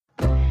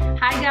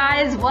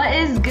guys, what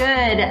is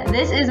good?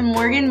 This is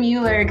Morgan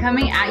Mueller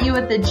coming at you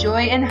with the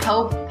Joy and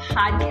Hope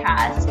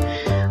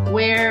podcast,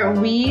 where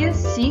we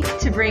seek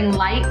to bring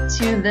light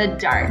to the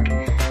dark.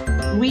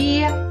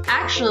 We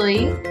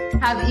actually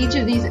have each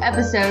of these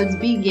episodes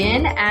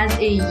begin as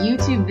a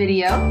YouTube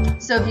video.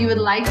 So if you would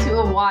like to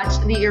watch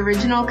the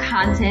original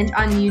content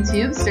on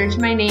YouTube, search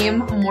my name,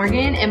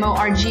 Morgan,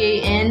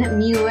 M-O-R-G-A-N,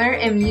 Mueller,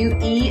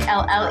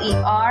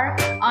 M-U-E-L-L-E-R,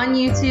 on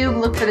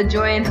YouTube. Look for the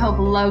Joy and Hope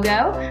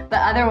logo. But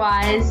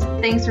otherwise,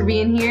 thanks for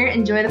being here.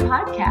 Enjoy the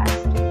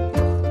podcast.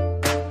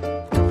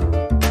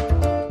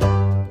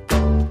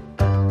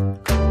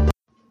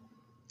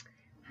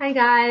 Hi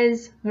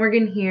guys,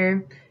 Morgan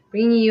here,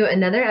 bringing you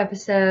another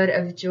episode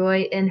of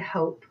Joy and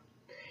Hope.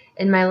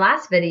 In my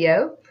last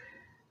video,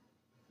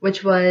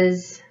 which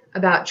was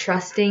about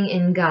trusting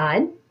in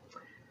God,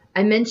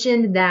 I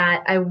mentioned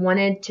that I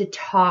wanted to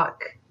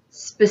talk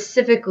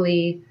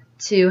specifically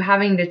to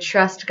having to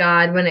trust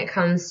God when it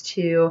comes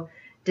to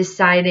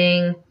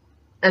deciding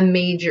a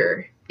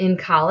major in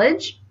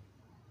college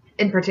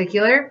in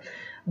particular,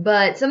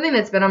 but something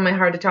that's been on my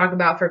heart to talk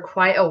about for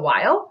quite a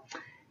while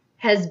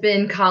has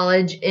been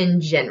college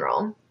in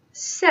general.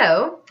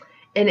 So,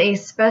 in a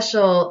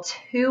special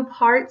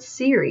two-part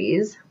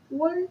series,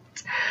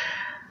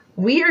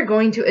 we are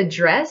going to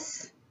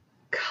address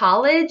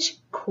college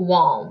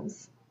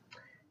qualms.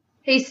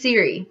 Hey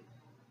Siri,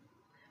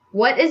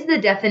 what is the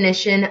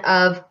definition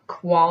of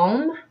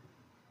qualm?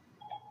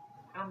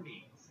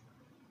 Unease.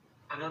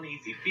 An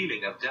uneasy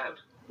feeling of doubt,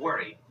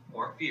 worry,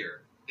 or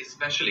fear,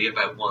 especially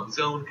about one's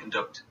own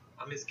conduct,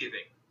 a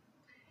misgiving.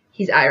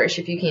 He's Irish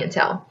if you can't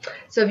tell.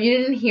 So if you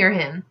didn't hear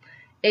him,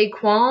 a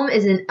qualm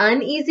is an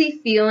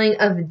uneasy feeling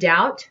of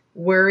doubt,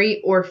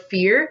 worry, or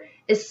fear,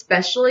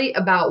 especially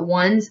about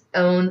one's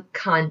own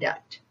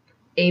conduct.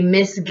 A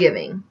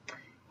misgiving.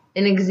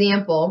 An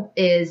example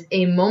is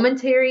a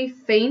momentary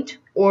faint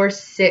or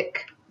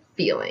sick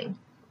feeling.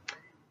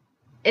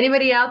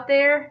 Anybody out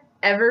there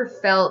ever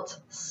felt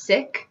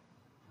sick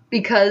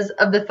because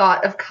of the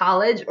thought of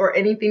college or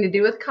anything to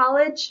do with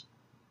college?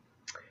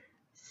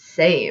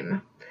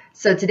 Same.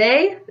 So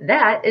today,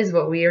 that is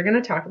what we are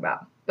going to talk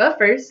about. But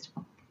first,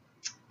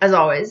 as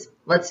always,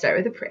 let's start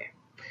with a prayer.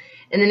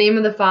 In the name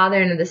of the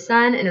Father, and of the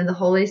Son, and of the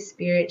Holy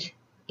Spirit,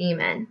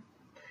 amen.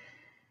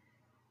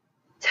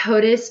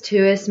 Totus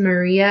tuus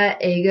Maria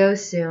ego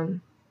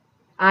sum.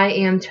 I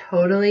am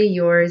totally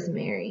yours,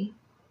 Mary.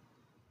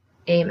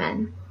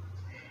 Amen.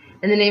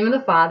 In the name of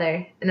the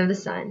Father, and of the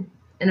Son,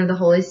 and of the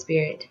Holy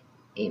Spirit,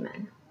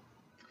 amen.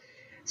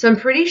 So I'm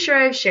pretty sure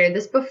I've shared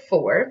this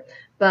before,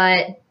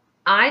 but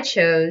I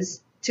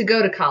chose to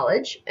go to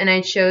college, and I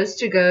chose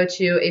to go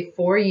to a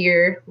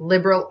 4-year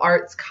liberal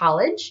arts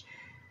college,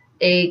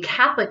 a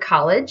Catholic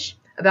college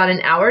about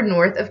an hour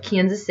north of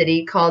Kansas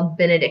City called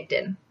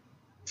Benedictine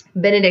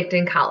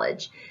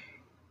College.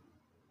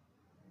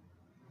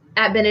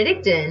 At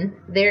Benedictine,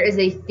 there is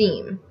a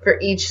theme for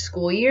each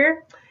school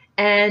year,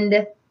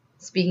 and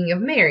speaking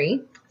of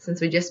Mary, since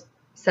we just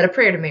said a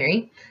prayer to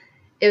Mary,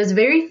 it was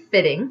very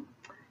fitting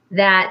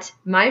that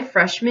my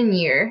freshman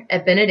year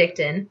at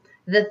Benedictine,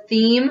 the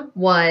theme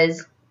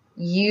was,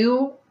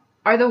 "You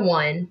are the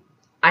one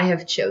I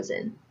have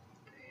chosen."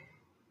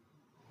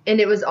 And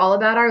it was all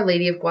about Our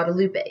Lady of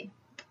Guadalupe.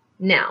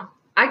 Now,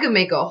 I could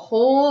make a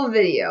whole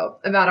video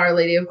about Our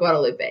Lady of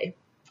Guadalupe.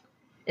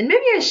 And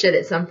maybe I should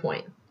at some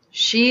point.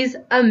 She's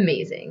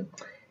amazing.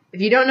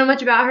 If you don't know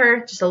much about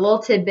her, just a little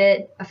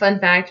tidbit, a fun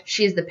fact,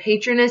 she is the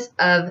patroness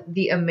of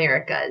the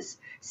Americas.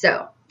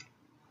 So,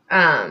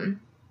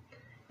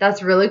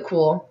 that's really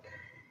cool.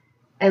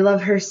 I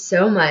love her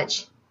so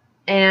much.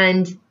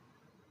 And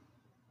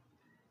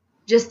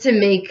just to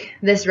make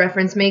this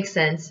reference make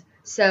sense,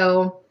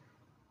 so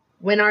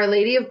when Our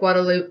Lady of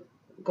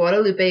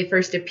Guadalupe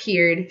first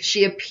appeared,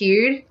 she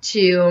appeared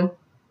to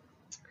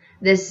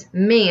this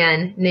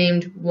man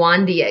named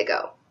Juan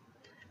Diego.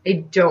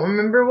 I don't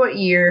remember what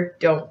year.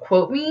 Don't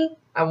quote me.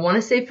 I want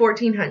to say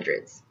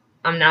 1400s.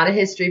 I'm not a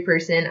history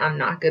person. I'm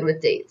not good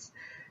with dates.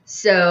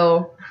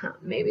 So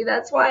maybe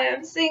that's why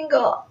I'm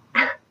single.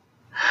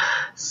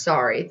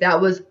 Sorry,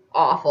 that was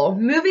awful.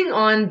 Moving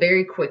on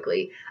very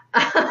quickly.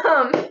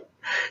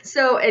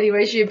 So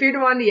anyway, she appeared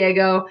to Juan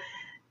Diego,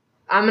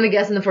 I'm going to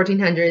guess in the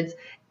 1400s,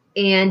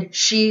 and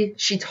she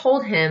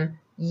told him,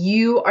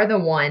 "You are the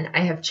one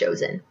I have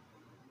chosen."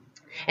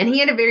 And he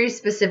had a very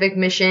specific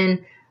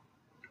mission.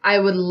 I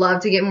would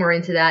love to get more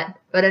into that,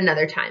 but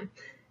another time.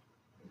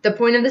 The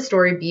point of the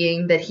story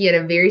being that he had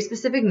a very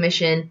specific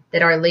mission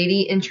that Our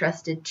Lady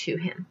entrusted to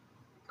him,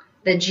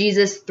 that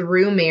Jesus,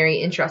 through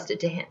Mary, entrusted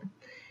to him.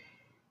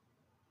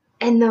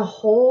 And the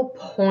whole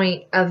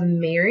point of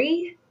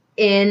Mary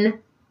in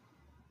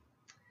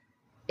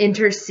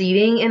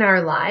interceding in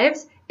our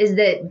lives is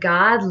that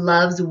God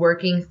loves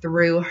working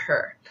through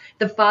her.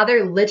 The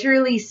Father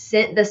literally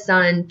sent the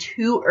Son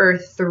to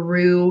earth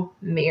through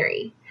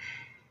Mary.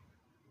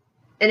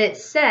 And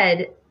it's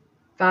said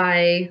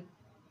by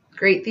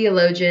great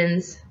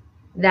theologians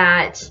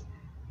that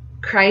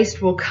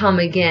Christ will come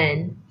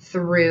again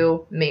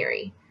through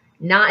Mary.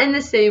 Not in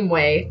the same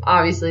way,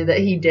 obviously, that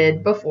he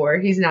did before.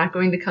 He's not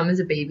going to come as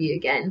a baby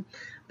again.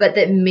 But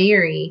that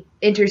Mary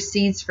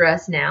intercedes for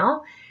us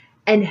now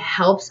and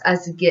helps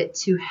us get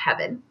to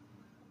heaven.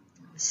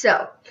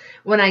 So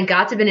when I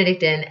got to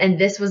Benedictine, and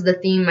this was the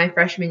theme my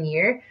freshman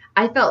year,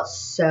 I felt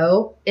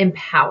so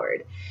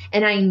empowered.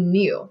 And I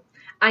knew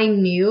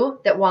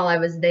that while I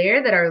was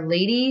there, that Our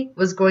Lady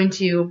was going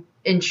to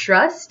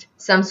entrust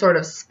some sort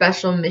of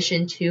special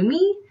mission to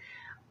me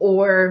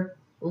or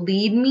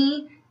lead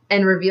me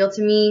and reveal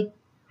to me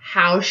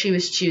how she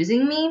was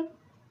choosing me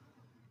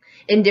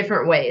in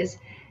different ways.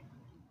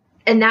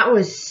 And that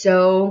was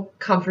so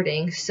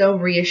comforting, so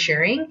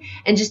reassuring.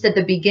 And just at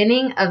the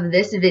beginning of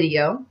this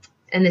video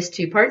and this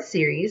 2-part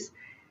series,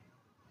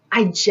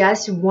 I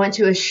just want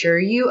to assure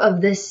you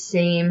of the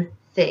same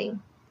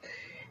thing.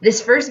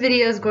 This first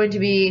video is going to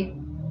be,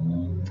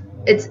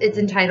 it's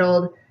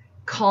entitled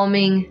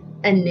Calming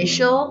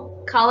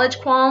Initial College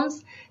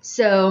Qualms.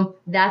 So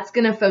that's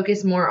going to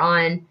focus more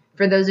on,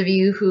 for those of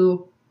you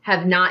who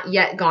have not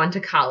yet gone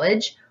to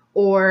college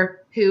or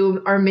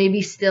who are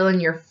maybe still in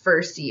your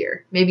first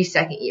year, maybe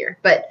second year,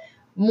 but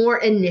more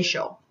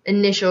initial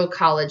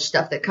college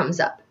stuff that comes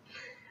up.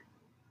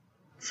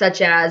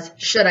 Such as,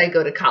 should I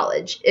go to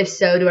college? If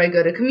so, do I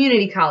go to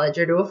community college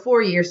or to a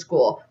 4-year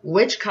school?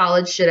 Which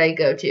college should I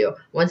go to?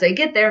 Once I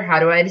get there, how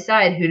do I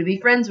decide who to be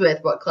friends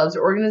with, what clubs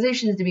or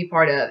organizations to be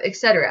part of,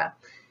 etc.?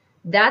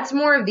 That's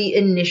more of the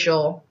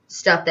initial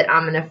stuff that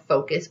I'm going to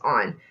focus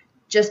on,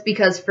 just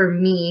because for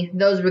me,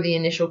 those were the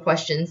initial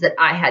questions that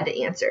I had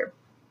to answer.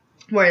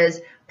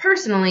 Whereas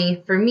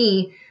personally, for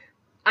me,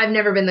 I've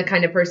never been the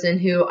kind of person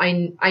who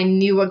I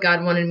knew what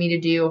God wanted me to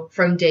do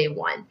from day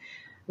one.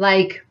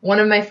 Like one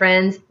of my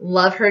friends,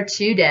 love her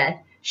to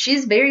death.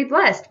 She's very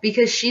blessed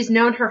because she's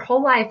known her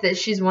whole life that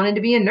she's wanted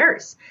to be a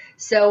nurse.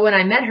 So when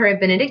I met her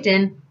at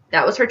Benedictine,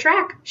 that was her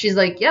track. She's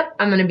like, yep,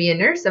 I'm going to be a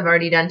nurse. I've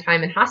already done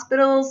time in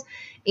hospitals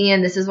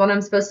and this is what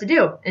I'm supposed to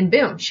do. And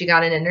boom, she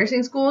got into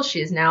nursing school.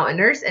 She is now a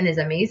nurse and is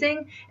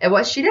amazing at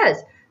what she does.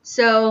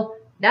 So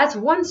that's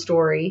one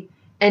story.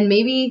 And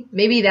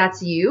maybe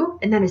that's you.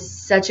 And that is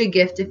such a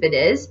gift if it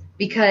is,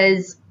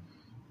 because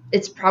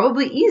it's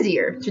probably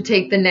easier to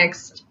take the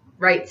next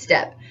right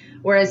step.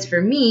 Whereas for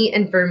me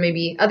and for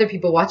maybe other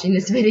people watching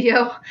this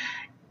video,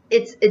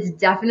 it's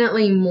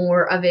definitely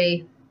more of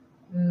a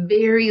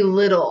very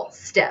little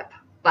step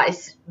by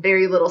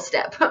very little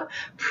step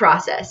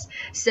process.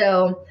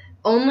 So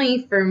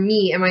only for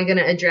me am I going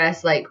to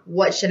address like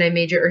what should I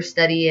major or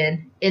study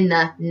in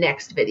the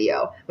next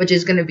video, which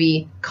is going to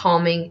be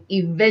calming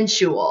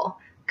eventual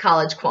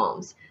college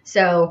qualms.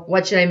 So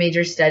what should I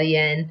major, study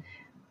in,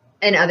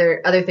 and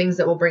other things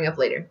that we'll bring up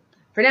later.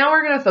 For now,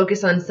 we're going to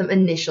focus on some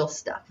initial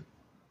stuff.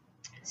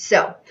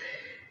 So,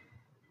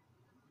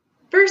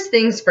 first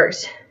things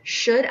first,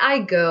 should I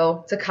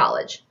go to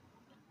college?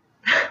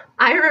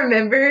 I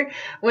remember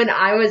when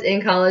I was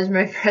in college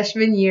my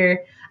freshman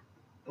year,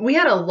 we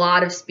had a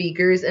lot of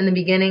speakers in the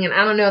beginning, and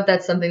I don't know if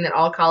that's something that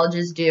all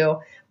colleges do,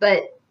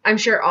 but I'm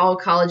sure all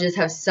colleges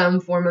have some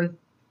form of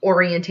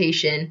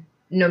orientation,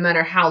 no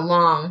matter how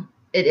long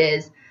it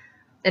is,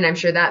 and I'm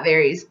sure that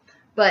varies.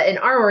 But in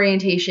our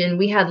orientation,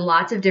 we had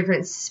lots of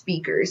different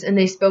speakers, and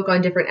they spoke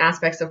on different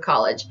aspects of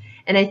college.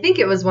 And I think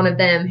it was one of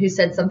them who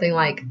said something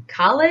like,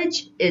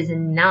 college is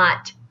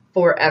not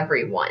for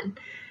everyone.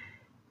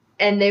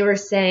 And they were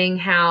saying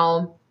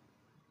how,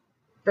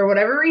 for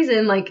whatever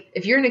reason, like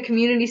if you're in a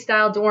community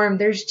style dorm,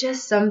 there's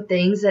just some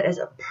things that as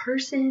a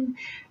person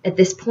at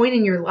this point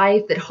in your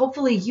life that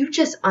hopefully you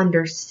just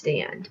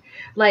understand.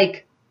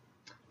 Like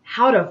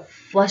how to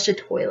flush a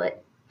toilet.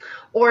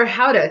 Or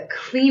how to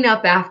clean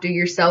up after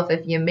yourself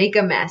if you make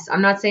a mess.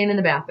 I'm not saying in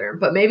the bathroom,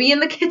 but maybe in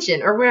the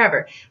kitchen or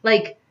wherever.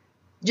 Like,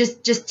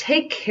 just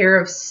take care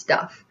of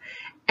stuff.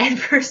 And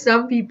for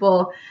some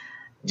people,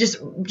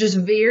 just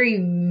very,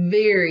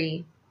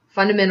 very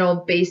fundamental,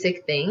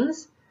 basic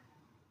things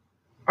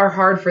are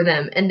hard for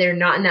them. And they're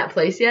not in that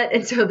place yet.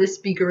 And so this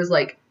speaker was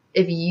like,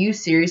 if you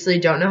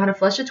seriously don't know how to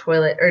flush a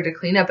toilet or to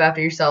clean up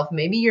after yourself,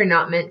 maybe you're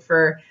not meant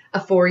for a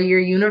 4-year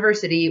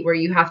university where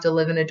you have to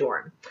live in a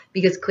dorm,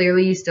 because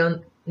clearly you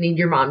still need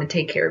your mom to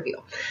take care of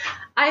you.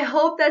 I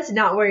hope that's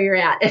not where you're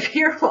at if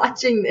you're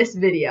watching this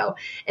video.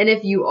 And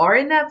if you are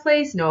in that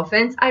place, no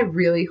offense, I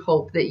really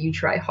hope that you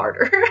try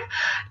harder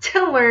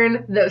to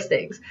learn those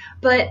things.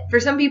 But for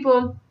some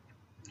people,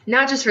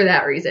 not just for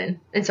that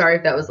reason, and sorry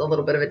if that was a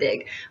little bit of a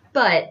dig,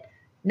 but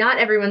not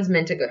everyone's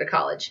meant to go to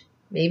college.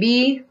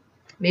 Maybe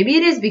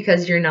it is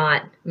because you're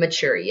not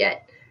mature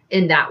yet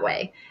in that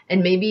way.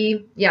 And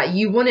maybe,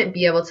 you wouldn't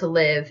be able to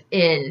live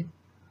in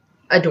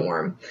a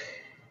dorm.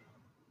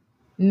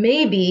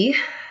 Maybe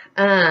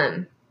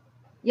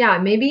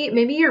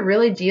you're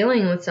really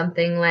dealing with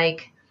something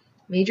like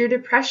major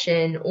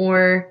depression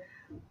or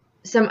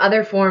some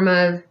other form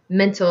of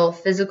mental,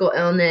 physical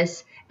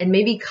illness, and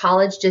maybe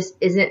college just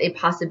isn't a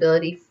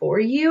possibility for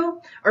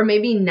you, or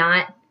maybe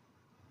not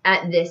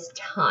at this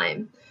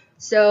time.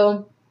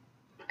 So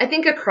I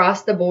think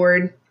across the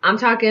board, I'm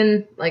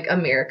talking like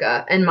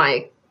America and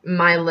my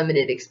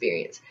limited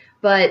experience,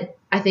 but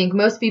I think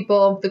most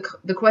people,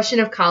 the question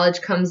of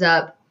college comes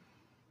up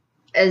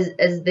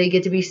as they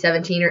get to be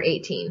 17 or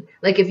 18.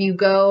 Like if you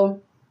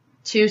go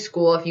to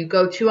school, if you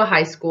go to a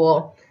high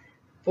school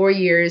 4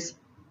 years,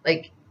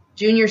 like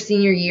junior,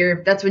 senior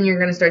year, that's when you're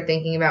going to start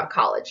thinking about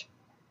college.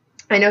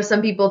 I know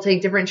some people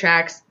take different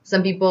tracks.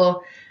 Some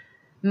people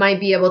might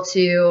be able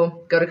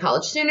to go to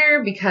college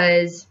sooner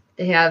because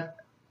they have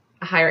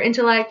a higher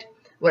intellect,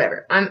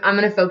 whatever. I'm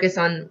going to focus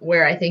on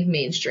where I think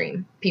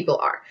mainstream people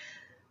are.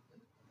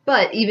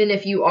 But even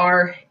if you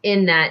are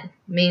in that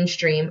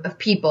mainstream of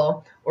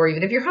people, or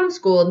even if you're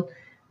homeschooled,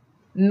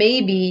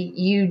 maybe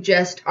you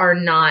just are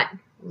not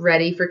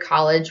ready for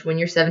college when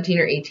you're 17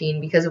 or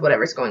 18 because of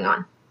whatever's going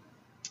on.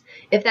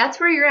 If that's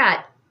where you're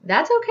at,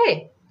 that's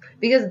okay,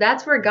 because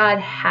that's where God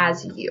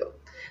has you.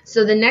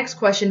 So the next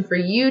question for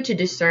you to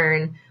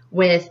discern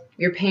with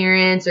your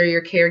parents or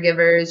your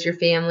caregivers, your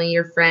family,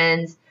 your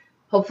friends,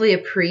 hopefully a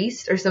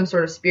priest or some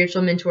sort of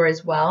spiritual mentor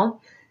as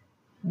well,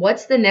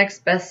 what's the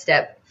next best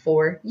step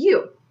for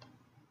you?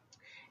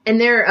 And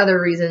there are other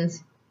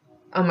reasons,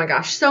 oh my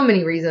gosh, so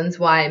many reasons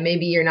why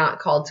maybe you're not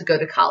called to go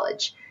to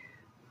college.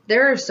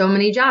 There are so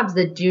many jobs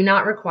that do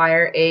not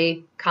require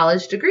a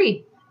college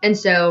degree. And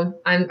so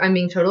I'm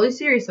being totally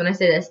serious when I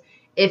say this.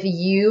 If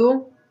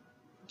you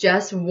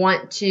just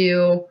want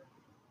to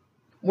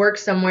work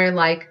somewhere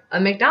like a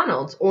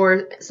McDonald's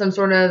or some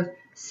sort of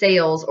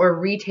sales or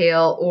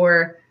retail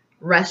or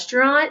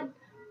restaurant,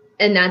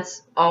 and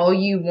that's all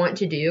you want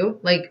to do,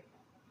 like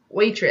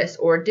waitress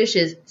or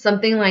dishes,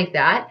 something like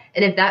that,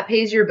 and if that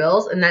pays your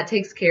bills and that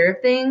takes care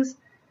of things,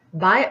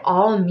 by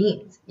all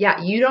means,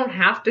 yeah, you don't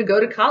have to go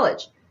to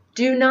college.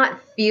 Do not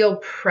feel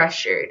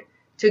pressured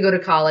to go to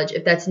college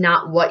if that's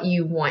not what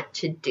you want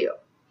to do,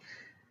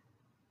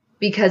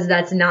 because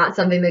that's not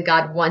something that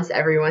God wants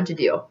everyone to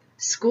do.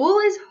 School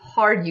is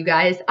hard, you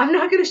guys. I'm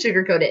not going to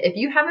sugarcoat it. If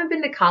you haven't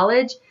been to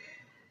college,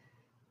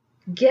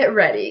 get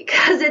ready,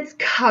 because it's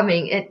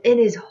coming and it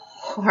is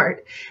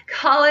hard.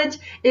 College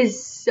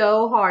is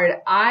so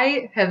hard.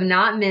 I have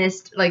not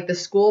missed like the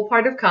school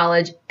part of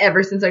college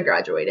ever since I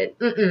graduated.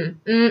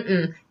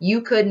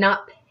 You could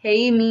not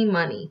pay me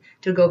money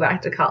to go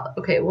back to college.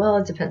 Okay, well,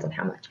 it depends on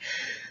how much.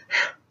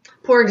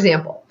 For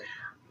example,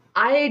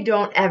 I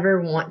don't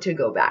ever want to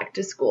go back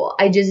to school.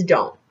 I just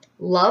don't.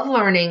 Love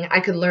learning. I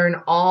could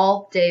learn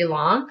all day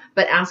long,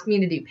 but ask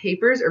me to do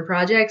papers or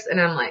projects, and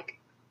I'm like,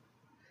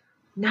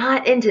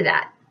 not into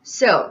that.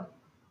 So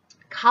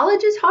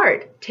college is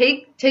hard.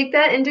 Take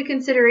that into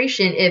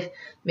consideration if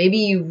maybe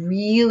you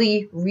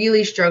really,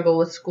 really struggle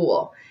with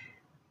school.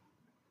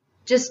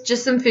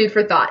 Just some food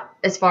for thought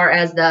as far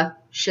as the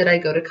should I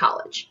go to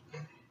college?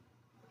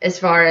 As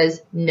far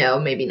as no,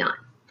 maybe not.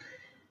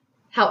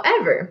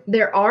 However,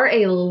 there are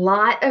a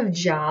lot of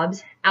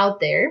jobs out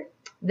there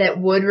that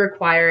would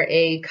require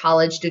a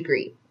college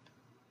degree.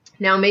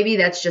 Now, maybe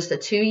that's just a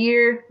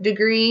 2-year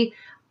degree.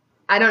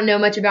 I don't know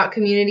much about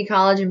community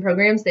college and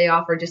programs they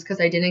offer just because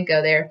I didn't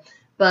go there.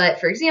 But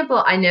for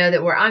example, I know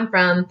that where I'm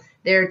from,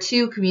 there are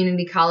 2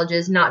 community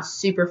colleges not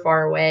super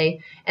far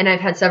away. And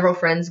I've had several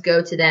friends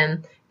go to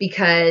them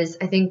because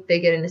I think they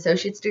get an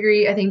associate's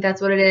degree. I think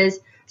that's what it is.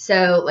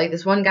 So like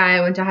this one guy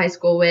I went to high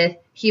school with,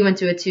 he went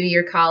to a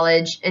 2-year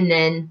college and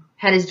then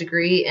had his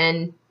degree,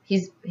 and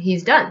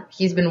he's done.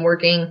 He's been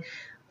working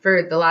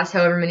for the last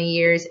however many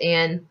years,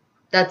 and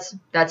that's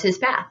his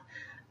path.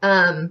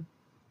 I've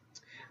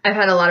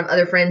had a lot of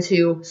other friends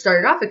who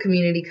started off at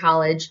community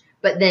college,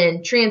 but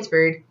then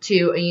transferred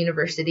to a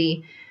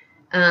university.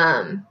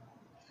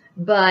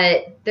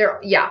 But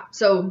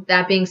so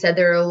that being said,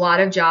 there are a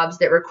lot of jobs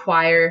that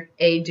require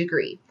a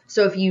degree.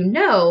 So if you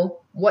know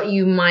what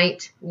you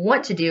might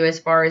want to do as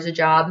far as a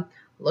job,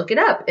 look it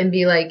up and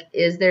be like,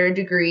 is there a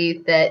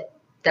degree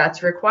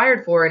that's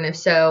required for? And if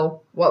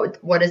so,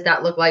 what does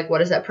that look like? What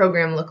does that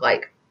program look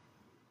like?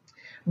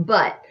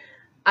 But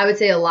I would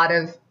say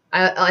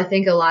I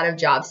think a lot of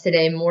jobs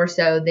today, more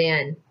so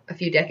than a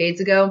few decades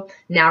ago,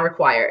 now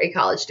require a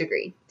college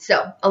degree.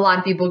 So a lot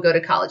of people go to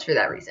college for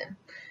that reason.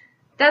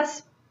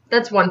 That's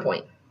one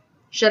point.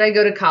 Should I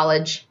go to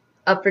college?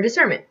 Up for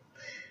discernment.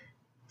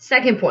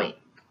 Second point,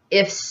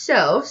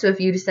 if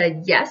you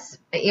decide, yes,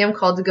 I am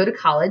called to go to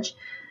college,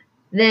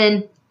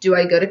 then do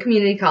I go to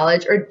community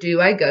college or do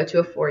I go to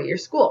a 4-year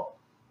school?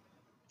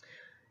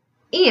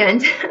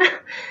 And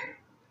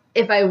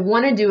if I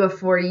want to do a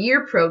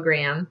 4-year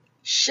program,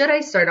 should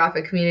I start off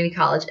at community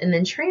college and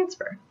then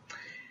transfer?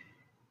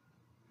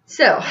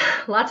 So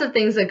lots of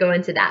things that go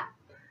into that.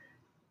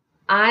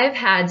 I've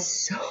had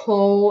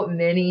so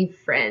many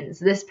friends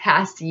this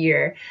past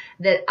year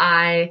that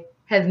I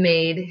have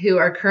made who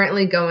are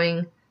currently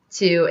going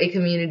to a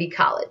community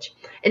college.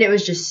 And it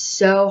was just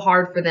so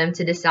hard for them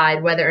to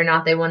decide whether or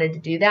not they wanted to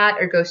do that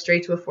or go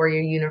straight to a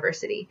 4-year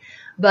university.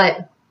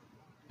 But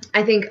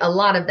I think a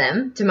lot of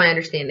them, to my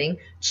understanding,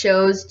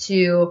 chose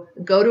to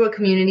go to a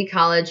community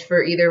college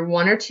for either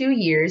 1 or 2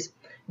 years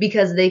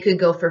because they could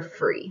go for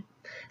free.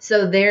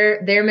 So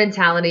their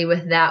mentality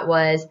with that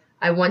was,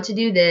 I want to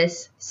do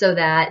this so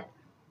that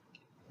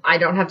I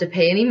don't have to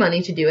pay any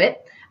money to do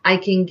it. I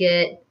can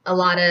get a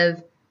lot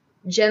of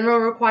general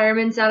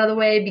requirements out of the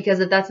way, because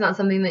if that's not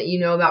something that you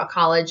know about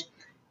college,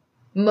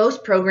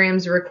 most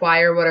programs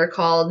require what are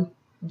called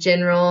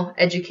general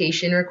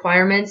education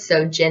requirements,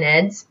 so gen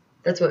eds,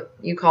 that's what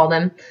you call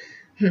them.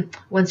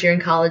 Once you're in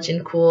college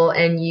and cool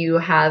and you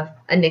have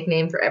a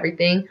nickname for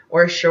everything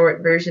or a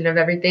short version of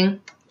everything,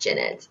 gen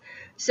eds.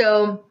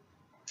 So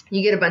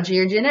you get a bunch of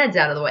your gen eds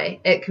out of the way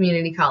at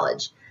community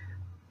college.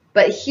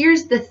 But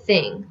here's the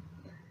thing.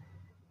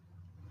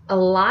 A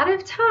lot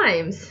of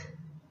times,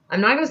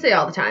 I'm not going to say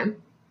all the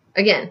time.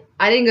 Again,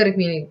 I didn't go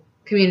to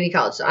community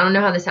college, so I don't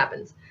know how this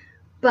happens.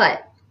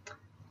 But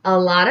a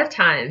lot of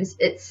times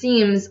it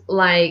seems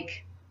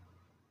like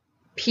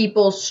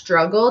people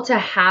struggle to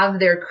have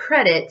their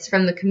credits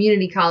from the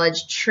community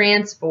college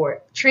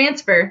transfer,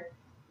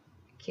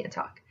 can't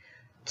talk,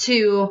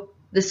 to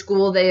the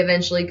school they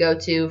eventually go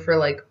to for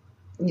like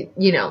a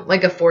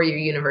 4-year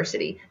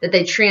university that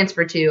they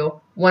transfer to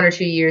 1 or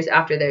 2 years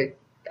after they're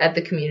at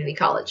the community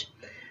college.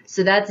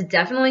 So that's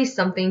definitely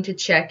something to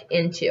check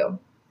into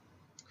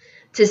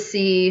to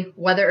see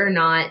whether or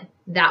not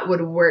that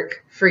would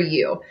work for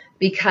you.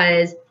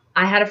 Because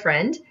I had a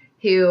friend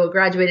who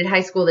graduated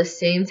high school the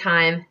same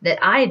time that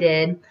I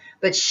did,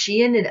 but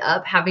she ended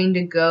up having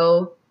to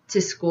go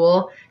to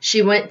school.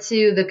 She went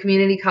to the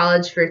community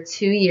college for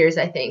 2 years,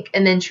 I think,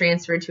 and then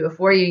transferred to a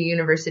 4-year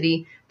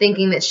university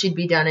thinking that she'd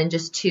be done in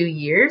just 2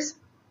 years.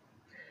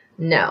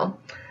 No.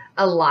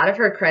 A lot of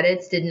her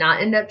credits did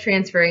not end up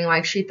transferring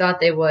like she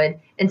thought they would.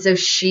 And so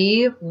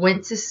she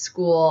went to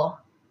school,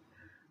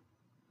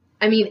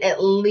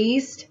 at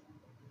least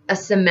a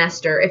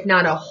semester, if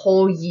not a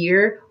whole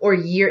year or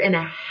year and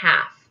a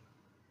half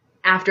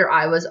after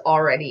I was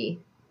already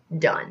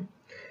done.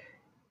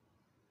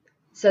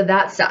 So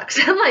that sucks.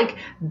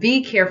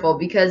 Be careful,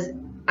 because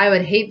I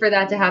would hate for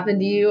that to happen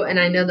to you. And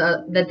I know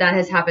that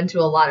has happened to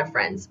a lot of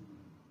friends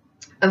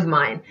of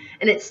mine.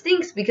 And it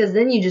stinks because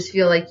then you just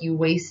feel like you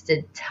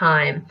wasted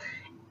time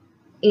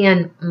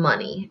and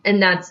money.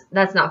 And that's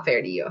not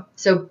fair to you.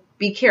 So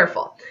be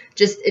careful.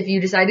 Just if you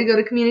decide to go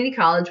to community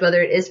college,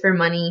 whether it is for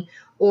money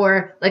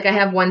or like I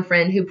have one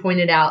friend who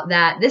pointed out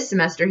that this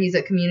semester he's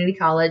at community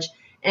college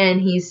and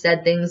he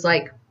said things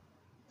like,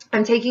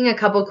 I'm taking a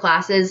couple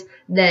classes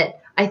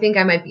that I think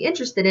I might be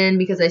interested in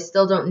because I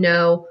still don't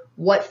know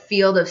what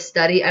field of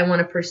study I want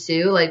to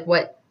pursue, like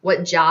what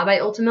job I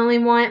ultimately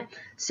want.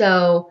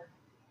 So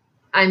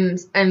I'm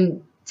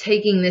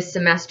taking this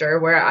semester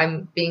where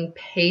I'm being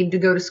paid to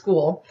go to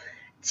school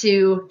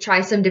to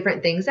try some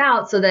different things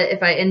out so that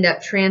if I end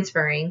up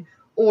transferring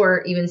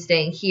or even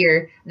staying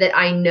here, that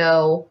I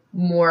know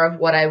more of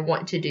what I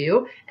want to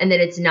do and that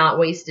it's not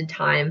wasted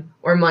time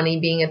or money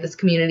being at this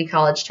community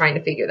college trying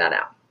to figure that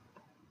out.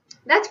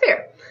 That's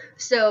fair.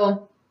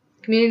 So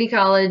community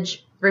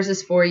college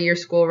versus 4-year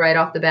school right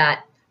off the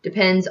bat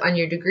depends on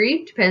your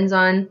degree, depends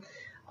on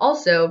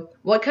also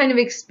what kind of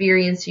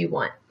experience you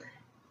want.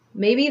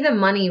 Maybe the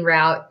money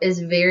route is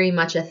very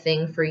much a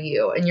thing for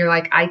you and you're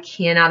like, I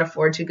cannot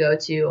afford to go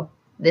to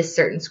this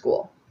certain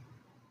school.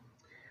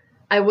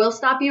 I will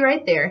stop you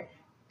right there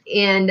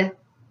and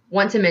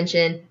want to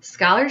mention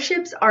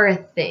scholarships are a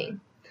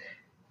thing.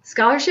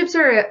 Scholarships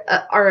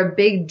are a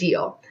big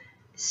deal.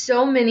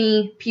 So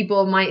many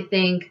people might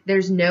think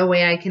there's no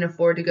way I can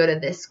afford to go to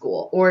this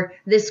school, or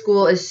this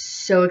school is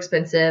so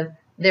expensive,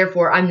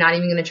 therefore I'm not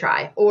even going to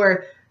try,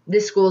 or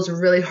this school is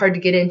really hard to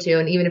get into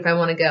and even if I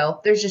want to go,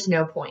 there's just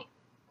no point.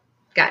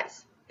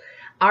 Guys,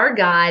 our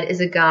God is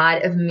a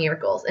God of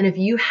miracles. And if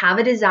you have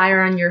a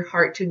desire on your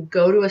heart to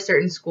go to a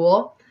certain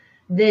school,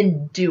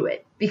 then do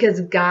it because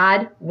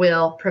God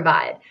will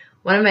provide.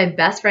 One of my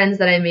best friends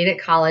that I made at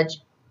college,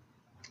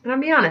 and I'll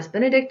be honest,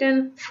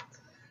 Benedictine,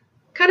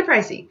 kind of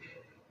pricey.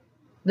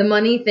 The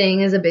money thing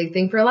is a big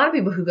thing for a lot of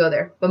people who go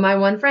there. But my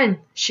one friend,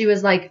 she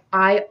was like,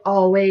 I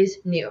always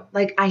knew.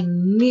 Like I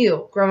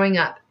knew growing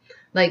up,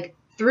 like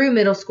through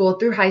middle school,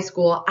 through high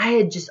school, I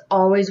had just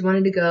always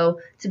wanted to go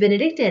to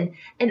Benedictine.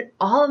 And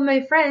all of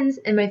my friends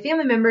and my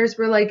family members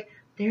were like,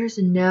 there's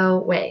no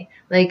way.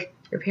 Like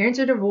your parents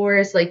are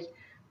divorced. Like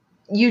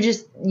you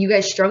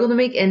guys struggle to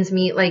make ends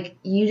meet. Like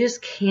you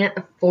just can't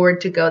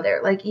afford to go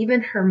there. Like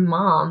even her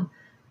mom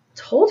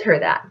told her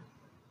that.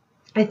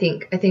 I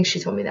think she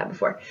told me that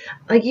before.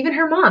 Like even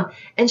her mom.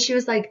 And she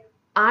was like,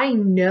 I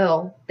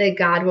know that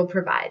God will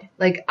provide.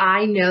 Like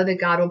I know that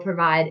God will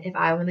provide if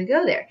I want to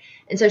go there.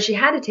 And so she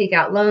had to take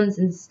out loans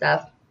and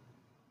stuff.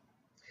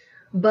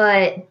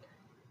 But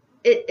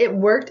it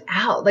worked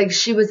out. Like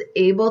she was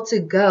able to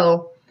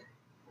go.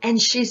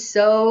 And she's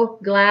so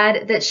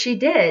glad that she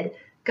did.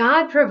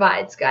 God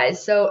provides,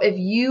 guys. So if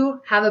you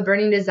have a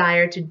burning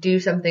desire to do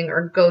something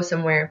or go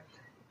somewhere,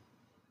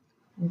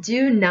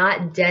 do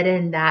not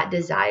deaden that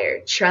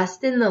desire.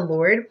 Trust in the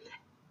Lord.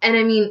 And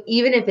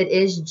even if it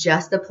is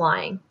just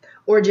applying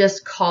or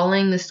just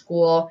calling the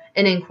school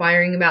and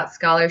inquiring about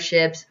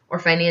scholarships or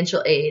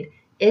financial aid,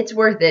 it's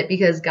worth it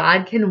because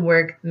God can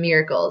work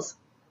miracles.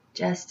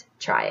 Just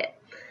try it.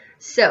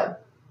 So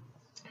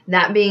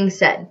that being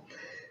said,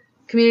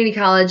 community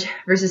college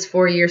versus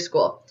 4-year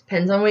school.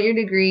 Depends on what your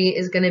degree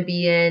is going to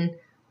be in,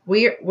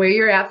 where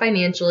you're at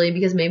financially,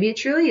 because maybe it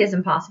truly is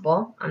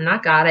impossible. I'm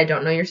not God. I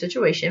don't know your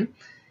situation.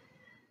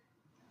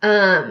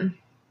 I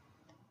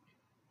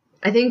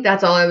think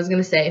that's all I was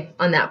going to say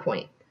on that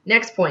point.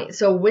 Next point.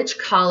 So which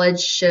college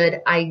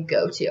should I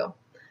go to?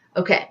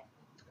 Okay.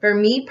 For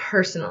me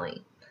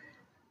personally,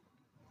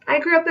 I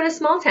grew up in a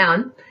small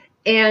town,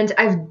 and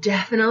I've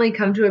definitely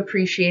come to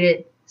appreciate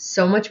it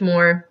so much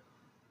more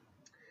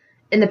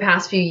in the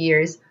past few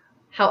years.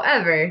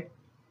 However,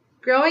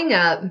 growing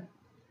up,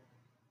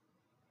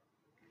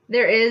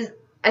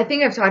 I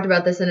think I've talked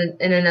about this in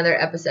another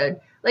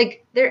episode.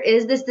 Like, there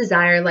is this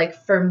desire, like,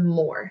 for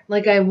more.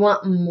 Like, I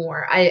want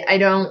more. I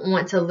don't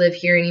want to live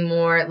here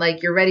anymore.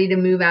 Like, you're ready to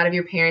move out of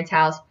your parents'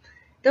 house.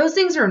 Those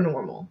things are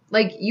normal.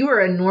 Like, you are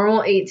a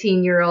normal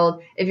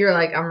 18-year-old if you're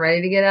like, I'm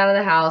ready to get out of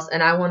the house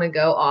and I want to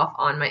go off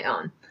on my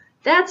own.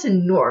 That's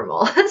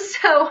normal.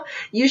 So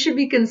you should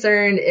be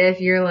concerned if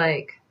you're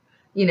like,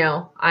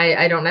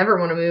 I don't ever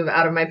want to move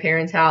out of my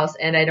parents' house,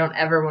 and I don't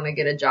ever want to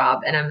get a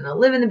job, and I'm going to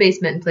live in the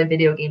basement and play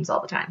video games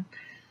all the time.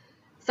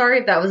 Sorry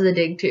if that was a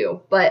dig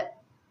too, but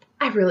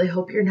I really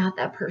hope you're not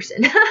that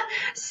person.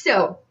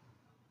 So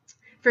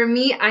for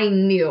me,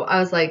 I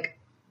was like,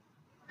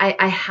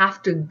 I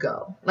have to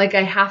go. Like,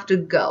 I have to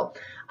go.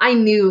 I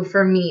knew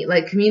for me,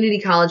 like, community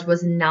college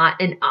was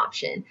not an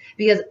option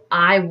because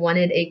I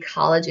wanted a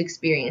college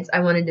experience.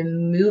 I wanted to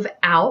move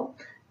out,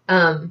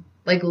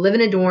 like live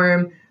in a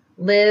dorm,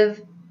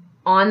 live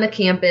on the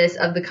campus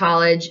of the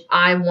college.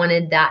 I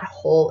wanted that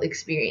whole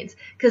experience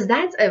because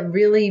that's a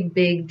really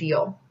big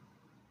deal.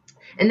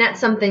 And that's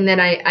something that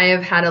I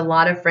have had a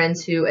lot of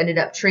friends who ended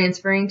up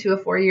transferring to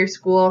a 4-year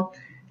school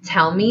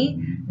tell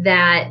me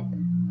that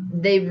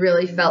they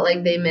really felt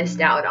like they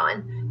missed out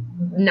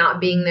on not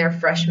being their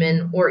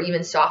freshman or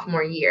even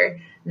sophomore year.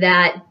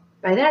 That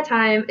by that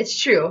time, it's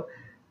true.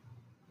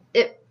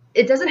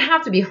 It doesn't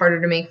have to be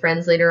harder to make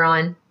friends later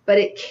on, but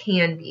it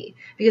can be,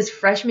 because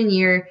freshman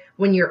year,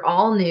 when you're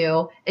all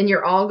new and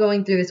you're all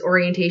going through this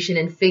orientation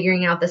and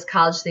figuring out this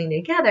college thing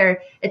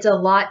together, it's a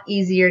lot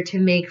easier to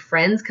make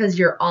friends because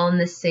you're all in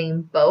the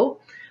same boat.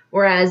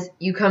 Whereas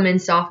you come in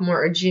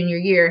sophomore or junior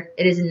year,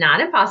 it is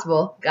not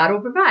impossible. God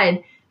will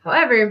provide.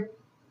 However,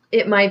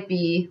 it might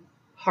be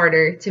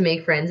harder to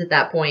make friends at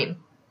that point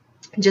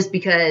just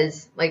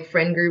because, like,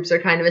 friend groups are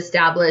kind of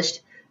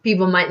established.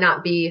 People might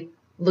not be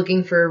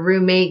looking for a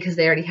roommate because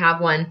they already have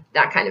one,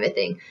 that kind of a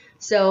thing.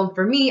 So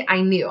for me,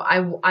 I knew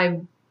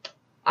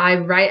I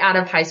right out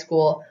of high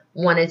school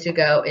wanted to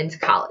go into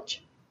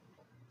college.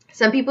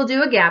 Some people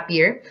do a gap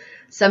year.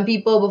 Some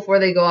people, before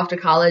they go off to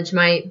college,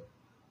 might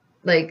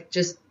like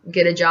just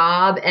get a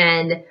job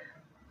and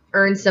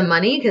earn some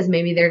money because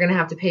maybe they're going to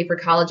have to pay for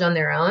college on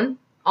their own.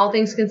 All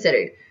things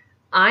considered,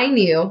 I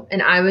knew,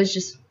 and I was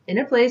just in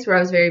a place where I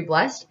was very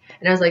blessed,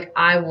 and I was like,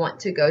 I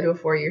want to go to a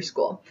 4-year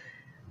school.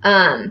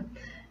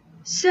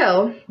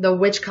 So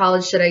which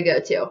college should I go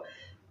to?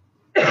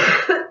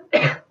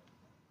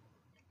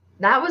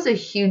 That was a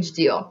huge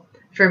deal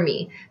for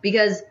me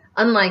because,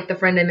 unlike the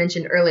friend I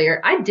mentioned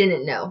earlier, I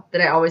didn't know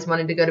that I always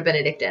wanted to go to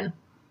Benedictine.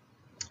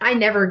 I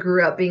never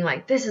grew up being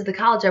like, this is the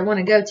college I want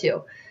to go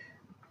to.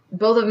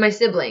 Both of my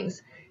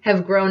siblings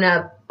have grown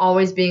up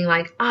always being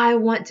like, I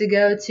want to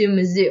go to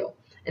Mizzou.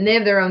 And they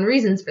have their own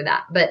reasons for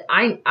that. But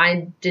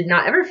I did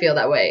not ever feel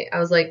that way. I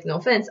was like, no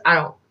offense, I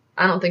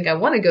don't think I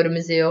want to go to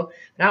Mizzou,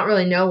 but I don't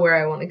really know where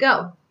I want to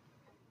go.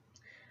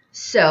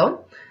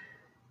 So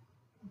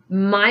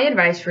my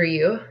advice for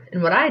you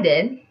and what I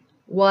did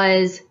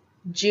was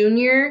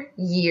junior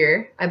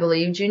year, I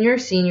believe, junior,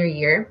 senior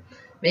year,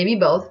 maybe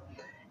both.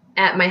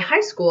 At my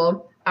high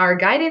school, our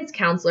guidance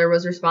counselor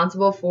was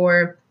responsible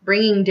for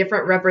bringing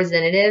different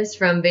representatives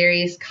from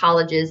various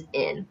colleges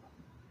in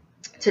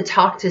to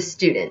talk to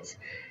students.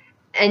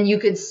 And you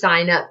could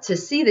sign up to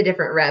see the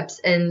different reps,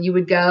 and you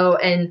would go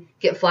and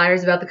get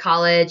flyers about the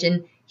college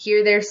and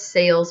hear their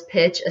sales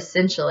pitch,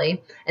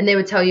 essentially, and they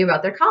would tell you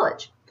about their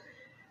college.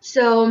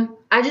 So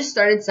I just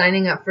started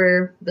signing up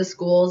for the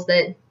schools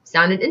that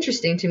sounded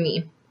interesting to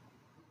me.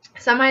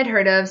 Some I'd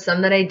heard of,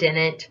 some that I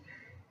didn't.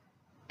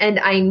 And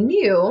I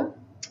knew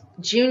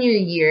junior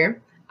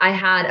year, I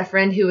had a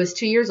friend who was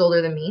 2 years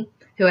older than me,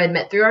 who I'd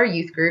met through our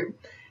youth group.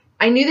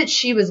 I knew that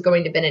she was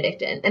going to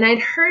Benedictine, and I'd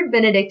heard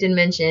Benedictine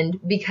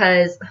mentioned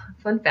because,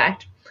 fun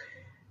fact,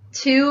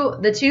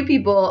 the two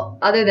people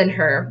other than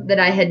her that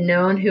I had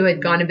known who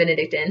had gone to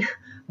Benedictine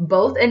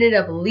both ended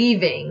up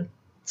leaving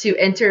to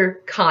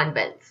enter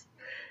convents.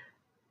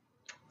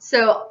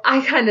 So I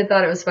kind of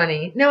thought it was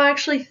funny. No,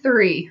 actually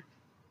 3.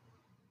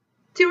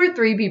 2 or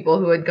 3 people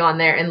who had gone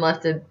there and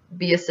left to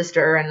be a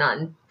sister or a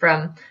nun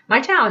from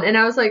my town. And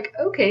I was like,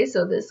 okay,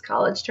 so this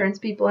college turns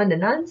people into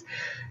nuns.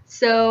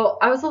 So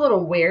I was a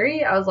little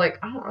wary. I was like,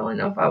 I don't really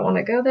know if I want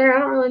to go there. I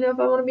don't really know if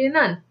I want to be a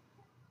nun.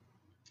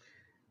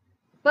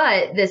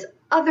 But this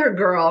other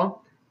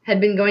girl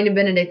had been going to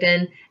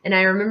Benedictine, and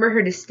I remember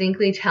her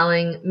distinctly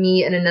telling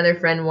me and another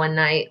friend one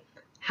night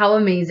how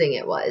amazing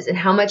it was and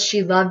how much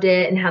she loved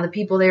it and how the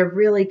people there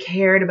really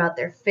cared about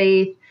their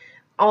faith,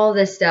 all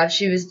this stuff.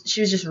 She was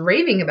just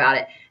raving about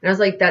it. And I was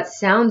like, that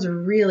sounds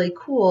really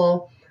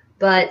cool,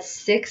 but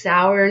 6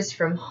 hours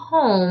from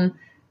home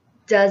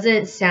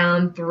doesn't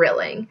sound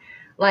thrilling.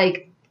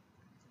 Like,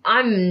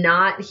 I'm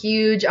not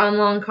huge on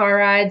long car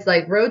rides.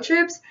 Like, road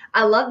trips,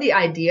 I love the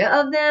idea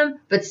of them,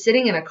 but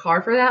sitting in a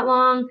car for that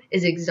long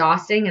is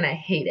exhausting and I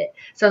hate it.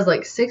 So I was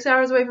like, 6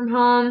 hours away from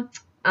home,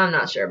 I'm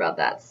not sure about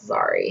that.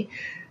 Sorry.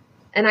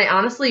 And I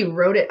honestly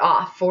wrote it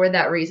off for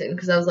that reason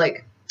because I was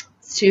like,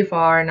 it's too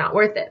far, not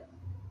worth it.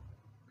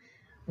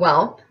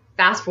 Well,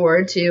 fast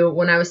forward to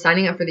when I was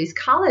signing up for these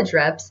college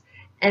reps,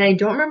 and I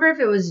don't remember if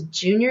it was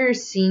junior or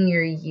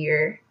senior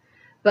year,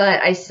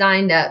 but I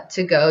signed up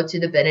to go to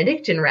the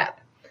Benedictine rep.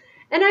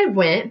 And I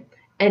went,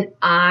 and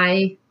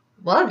I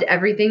loved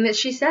everything that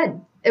she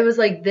said. It was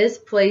like, this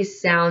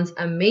place sounds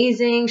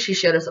amazing. She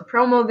showed us a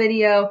promo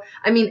video.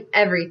 I mean,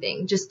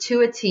 everything, just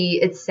to a T,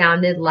 it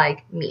sounded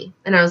like me.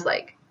 And I was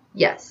like,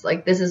 yes,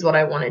 like, this is what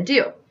I want to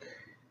do.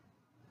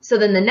 So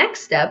then the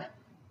next step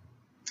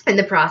in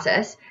the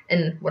process,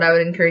 and what I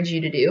would encourage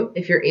you to do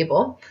if you're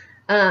able,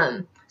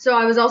 so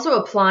I was also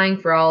applying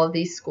for all of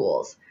these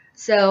schools.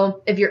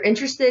 So if you're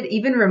interested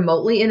even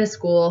remotely in a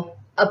school,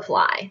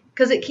 apply,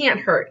 because it can't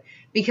hurt.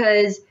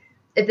 Because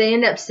if they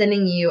end up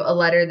sending you a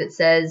letter that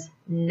says,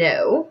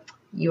 no,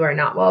 you are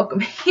not welcome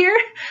here,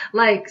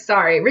 like,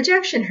 sorry,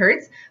 rejection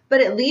hurts,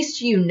 but at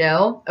least you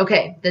know,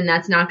 okay, then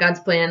that's not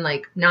God's plan,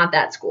 like, not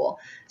that school.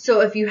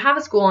 So if you have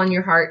a school on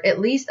your heart, at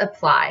least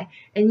apply.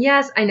 And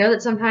yes, I know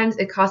that sometimes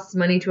it costs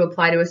money to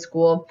apply to a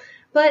school,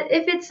 but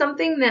if it's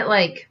something that,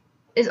 like,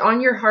 is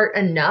on your heart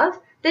enough,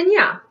 then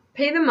yeah,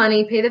 pay the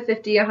money, pay the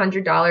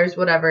 $50, $100,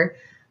 whatever,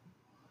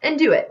 and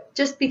do it.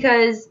 Just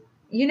because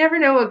you never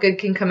know what good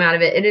can come out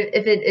of it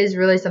if it is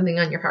really something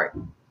on your heart.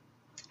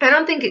 I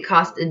don't think it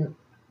costed,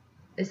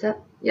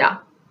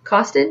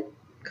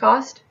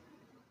 cost?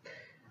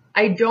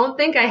 I don't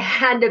think I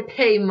had to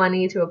pay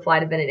money to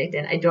apply to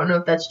Benedictine. I don't know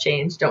if that's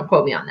changed. Don't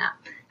quote me on that.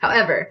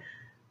 However,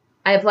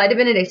 I applied to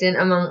Benedictine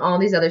among all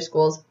these other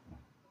schools.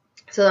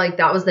 So, like,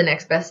 that was the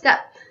next best step.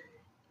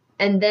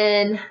 And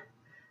then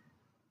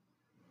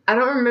I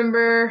don't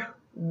remember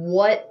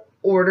what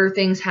order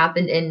things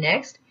happened in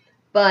next,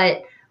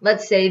 but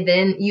let's say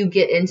then you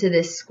get into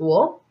this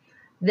school,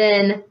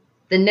 then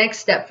the next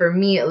step for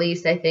me, at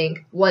least, I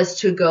think, was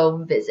to go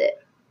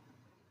visit.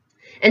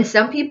 And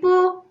some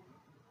people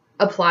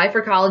apply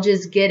for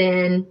colleges, get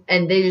in,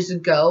 and they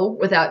just go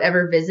without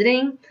ever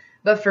visiting.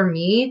 But for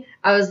me,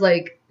 I was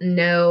like,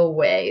 no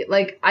way.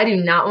 Like, I do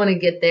not want to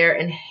get there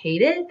and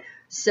hate it.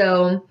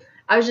 So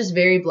I was just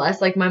very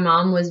blessed. Like, my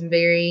mom was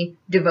very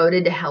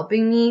devoted to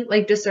helping me,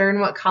 like, discern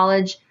what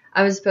college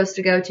I was supposed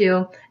to go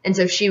to. And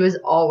so she was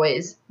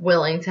always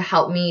willing to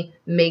help me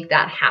make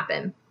that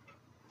happen.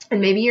 And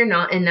maybe you're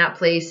not in that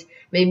place.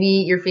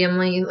 Maybe your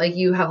family, like,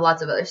 you have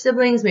lots of other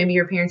siblings. Maybe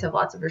your parents have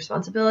lots of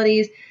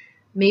responsibilities.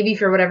 Maybe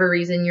for whatever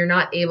reason, you're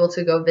not able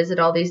to go visit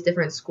all these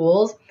different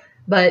schools.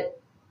 But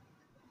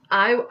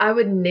I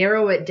would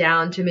narrow it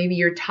down to maybe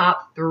your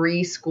top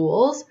 3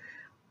 schools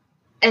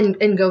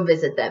and go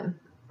visit them.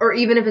 Or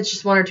even if it's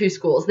just 1 or 2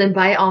 schools, then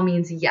by all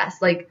means,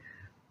 yes. Like,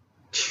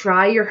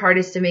 try your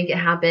hardest to make it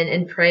happen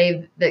and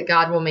pray that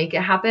God will make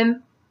it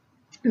happen.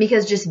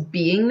 Because just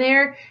being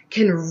there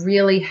can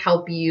really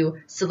help you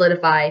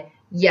solidify,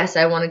 yes,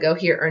 I want to go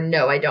here, or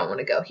no, I don't want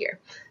to go here.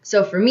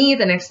 So for me,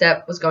 the next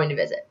step was going to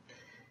visit.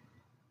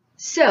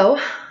 So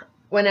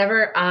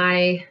whenever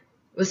I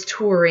was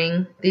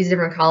touring these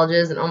different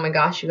colleges, and oh my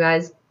gosh, you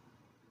guys,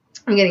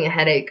 I'm getting a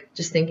headache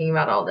just thinking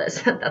about all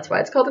this. That's why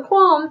it's called a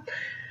qualm.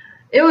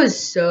 It was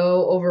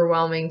so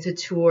overwhelming to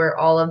tour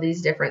all of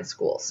these different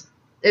schools.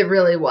 It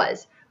really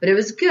was. But it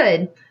was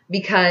good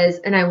because,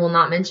 and I will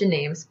not mention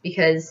names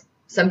because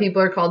some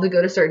people are called to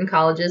go to certain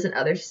colleges and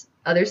others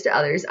to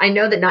others. I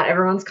know that not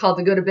everyone's called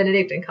to go to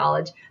Benedictine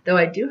College, though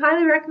I do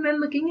highly recommend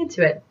looking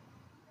into it.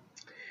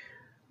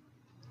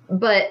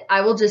 But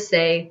I will just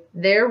say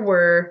there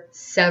were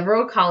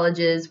several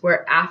colleges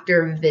where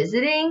after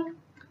visiting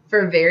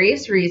for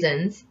various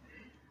reasons,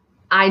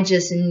 I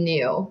just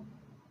knew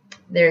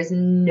there's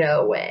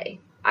no way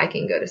I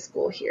can go to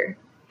school here.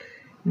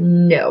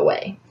 No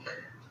way.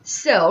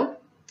 So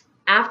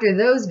after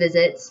those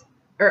visits,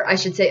 or I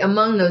should say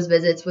among those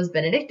visits, was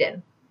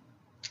Benedictine.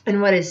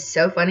 And what is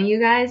so funny, you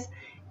guys,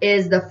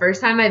 is the first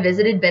time I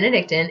visited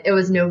Benedictine, it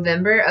was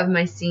November of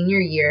my senior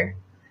year.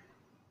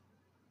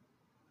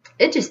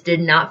 It just did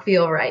not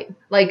feel right.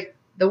 Like,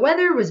 the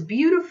weather was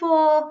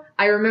beautiful.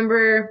 I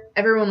remember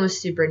everyone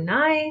was super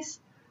nice,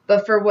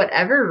 but for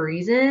whatever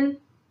reason,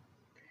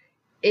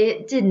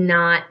 it did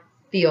not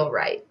feel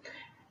right.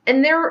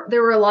 And there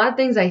were a lot of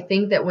things I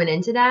think that went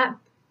into that,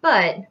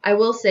 but I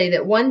will say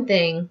that one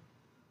thing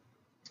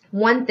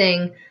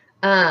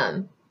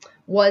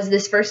was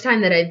this first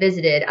time that I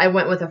visited, I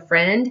went with a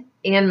friend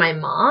and my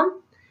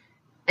mom,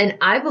 and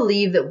I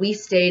believe that we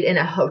stayed in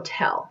a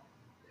hotel.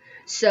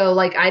 So,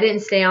 like, I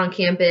didn't stay on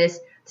campus.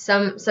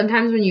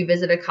 Sometimes when you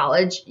visit a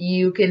college,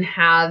 you can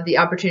have the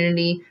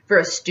opportunity for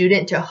a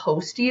student to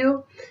host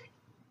you.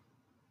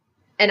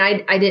 And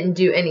I didn't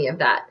do any of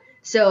that.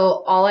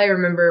 So all I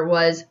remember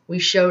was we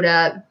showed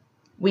up,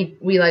 we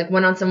like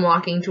went on some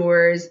walking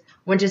tours,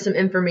 went to some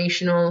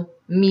informational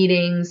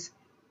meetings,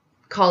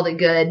 called it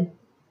good,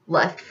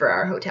 left for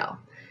our hotel.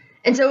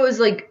 And so it was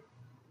like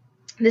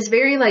this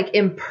very like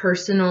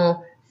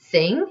impersonal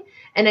thing.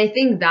 And I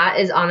think that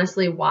is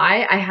honestly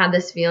why I had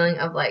this feeling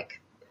of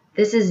like,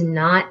 this is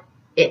not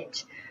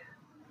it.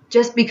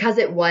 Just because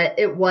it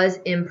was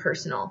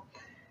impersonal.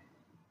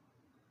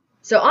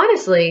 So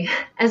honestly,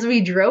 as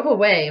we drove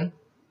away,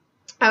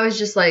 I was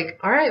just like,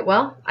 all right,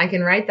 well, I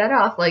can write that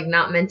off, like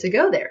not meant to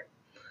go there.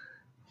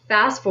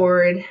 Fast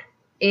forward,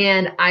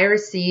 and I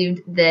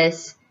received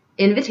this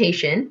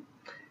invitation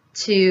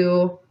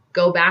to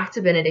go back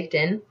to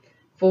Benedictine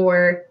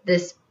for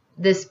this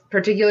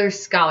particular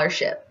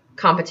scholarship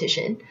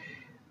competition.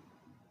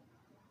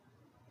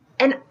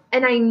 And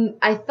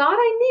I thought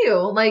I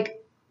knew,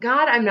 like,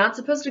 God, I'm not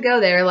supposed to go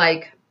there.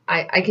 Like,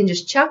 I can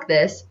just chuck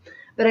this,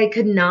 but I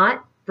could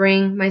not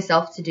bring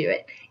myself to do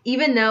it.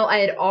 Even though I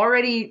had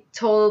already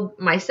told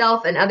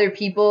myself and other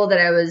people that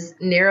I was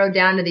narrowed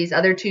down to these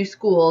other 2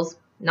 schools,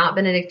 not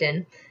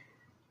Benedictine,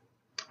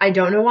 I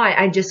don't know why.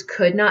 I just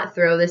could not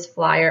throw this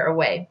flyer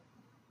away.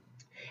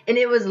 And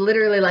it was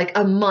literally like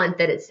a month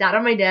that it sat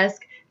on my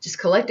desk, just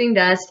collecting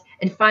dust.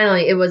 And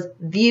finally, it was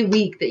the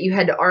week that you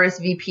had to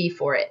RSVP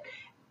for it.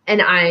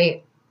 And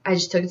I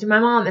just took it to my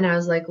mom and I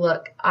was like,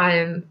 look,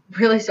 I'm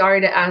really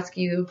sorry to ask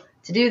you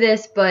to do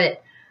this,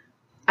 but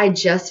I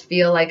just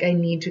feel like I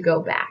need to go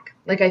back.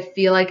 Like, I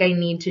feel like I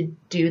need to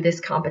do this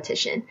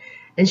competition.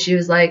 And she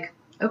was like,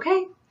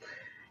 okay.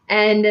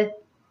 And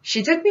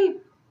she took me.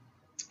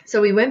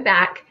 So we went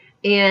back,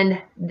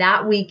 and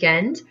that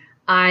weekend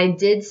I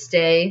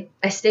stayed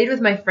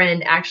with my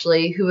friend,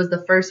 actually, who was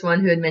the first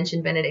one who had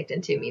mentioned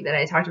Benedictine to me that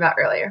I talked about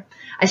earlier.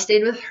 I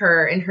stayed with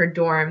her in her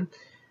dorm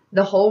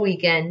the whole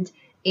weekend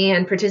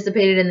and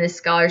participated in this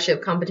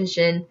scholarship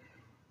competition,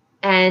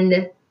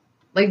 and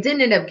like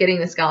didn't end up getting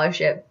the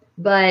scholarship.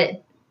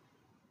 But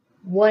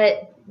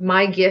what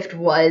my gift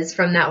was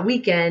from that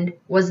weekend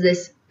was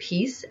this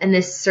peace and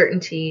this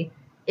certainty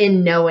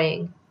in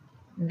knowing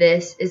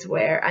this is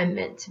where I'm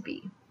meant to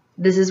be.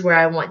 This is where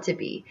I want to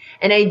be.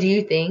 And I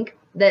do think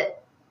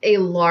that a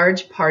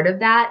large part of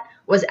that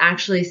was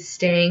actually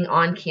staying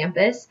on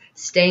campus,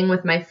 staying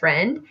with my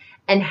friend,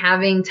 and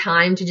having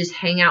time to just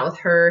hang out with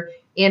her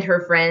and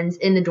her friends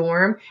in the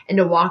dorm, and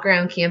to walk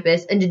around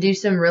campus and to do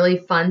some really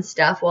fun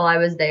stuff while I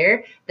was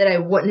there that I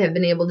wouldn't have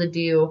been able to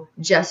do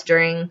just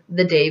during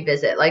the day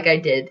visit like I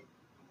did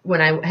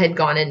when I had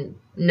gone in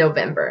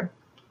November.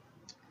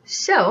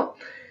 So,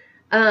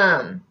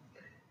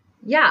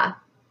 yeah,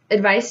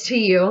 advice to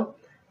you: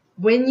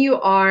 when you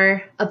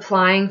are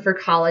applying for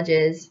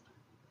colleges,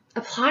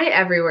 apply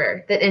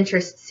everywhere that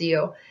interests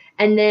you.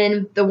 And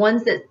then the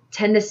ones that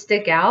tend to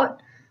stick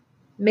out,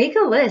 make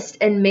a list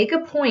and make a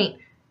point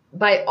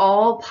by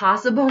all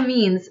possible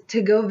means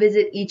to go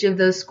visit each of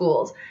those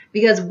schools.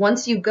 Because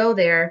once you go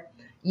there,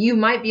 you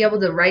might be able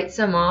to write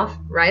some off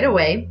right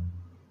away.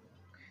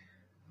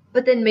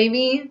 But then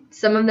maybe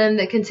some of them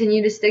that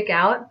continue to stick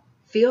out,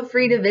 feel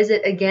free to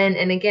visit again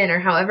and again, or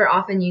however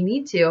often you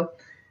need to.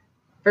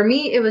 For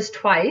me, it was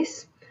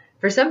twice.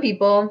 For some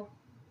people,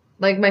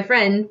 like my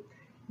friend,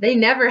 they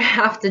never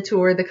have to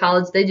tour the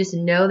college. They just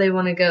know they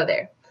want to go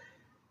there.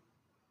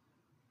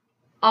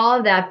 All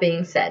of that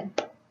being said,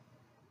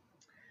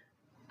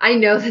 I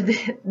know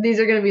that these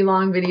are going to be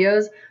long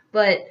videos,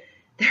 but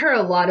there are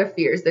a lot of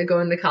fears that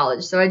go into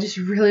college. So I just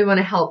really want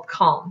to help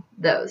calm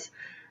those.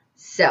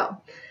 So,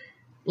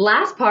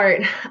 last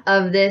part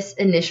of this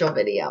initial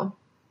video.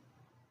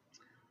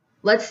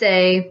 Let's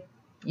say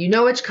you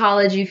know which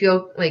college you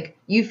feel like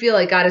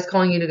God is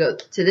calling you to go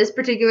to, this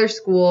particular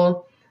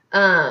school.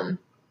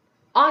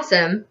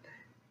 Awesome.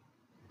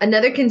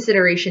 Another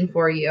consideration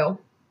for you.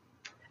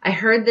 I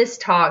heard this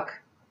talk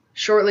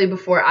shortly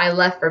before I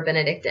left for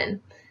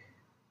Benedictine.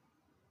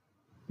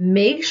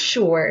 Make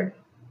sure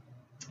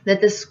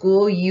that the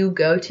school you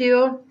go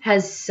to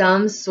has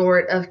some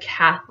sort of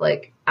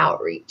Catholic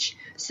outreach.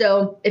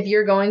 So if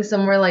you're going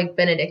somewhere like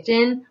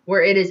Benedictine,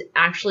 where it is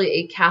actually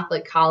a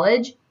Catholic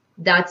college,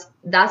 that's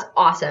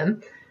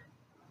awesome.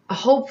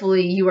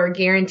 Hopefully you are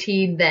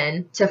guaranteed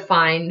then to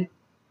find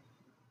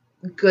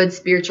good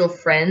spiritual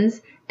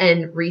friends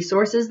and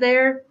resources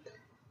there.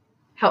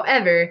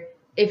 However,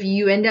 if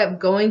you end up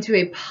going to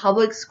a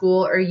public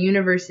school or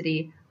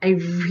university, I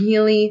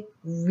really,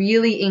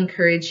 really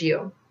encourage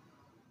you.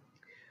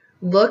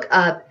 Look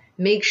up,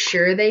 make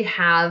sure they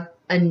have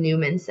a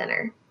Newman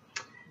Center.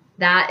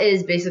 That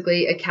is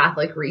basically a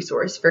Catholic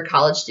resource for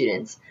college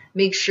students.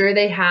 Make sure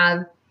they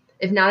have,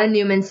 if not a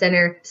Newman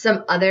Center,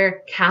 some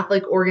other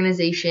Catholic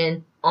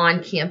organization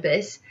on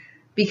campus.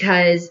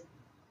 Because,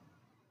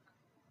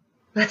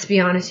 let's be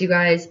honest, you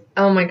guys,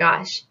 oh my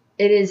gosh,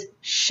 it is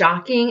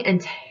shocking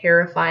and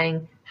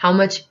terrifying how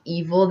much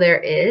evil there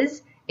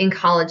is in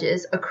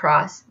colleges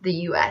across the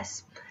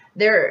U.S.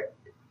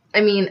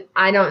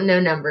 I don't know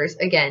numbers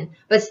again,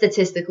 but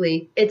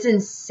statistically, it's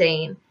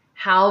insane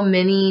how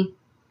many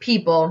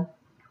people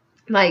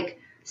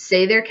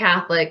say they're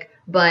Catholic,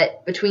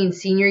 but between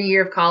senior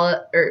year of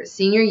college or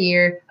senior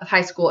year of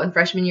high school and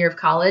freshman year of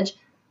college,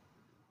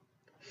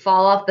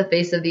 fall off the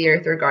face of the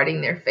earth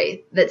regarding their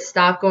faith, that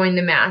stop going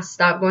to mass,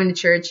 stop going to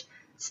church,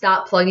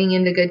 stop plugging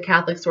into good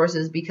Catholic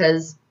sources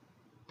because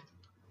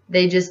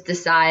they just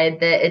decide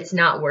that it's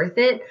not worth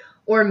it.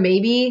 Or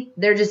maybe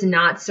they're just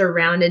not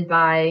surrounded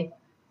by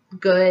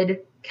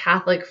good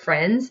Catholic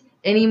friends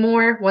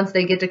anymore once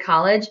they get to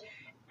college,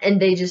 and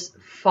they just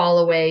fall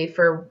away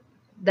for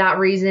that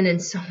reason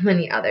and so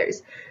many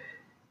others.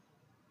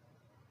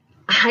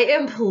 I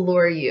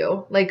implore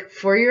you, like,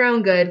 for your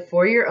own good,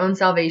 for your own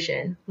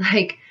salvation,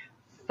 like,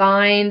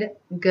 find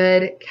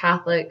good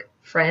Catholic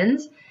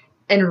friends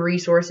and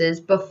resources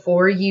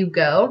before you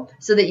go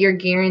so that you're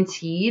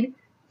guaranteed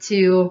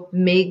to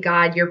make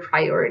God your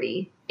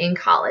priority in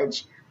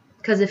college.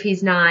 Because if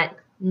he's not,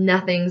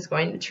 nothing's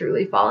going to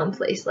truly fall in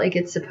place like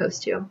it's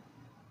supposed to.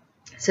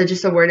 So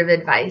just a word of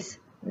advice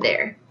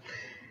there.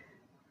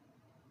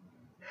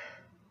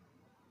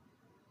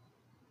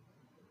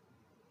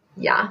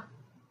 Yeah,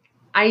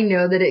 I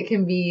know that it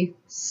can be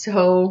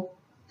so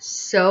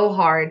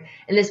hard,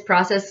 and this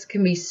process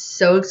can be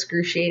so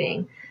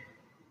excruciating,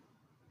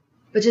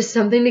 but just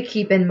something to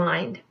keep in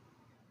mind.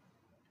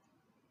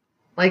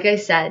 Like I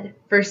said,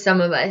 for some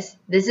of us,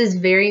 this is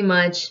very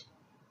much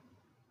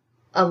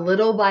a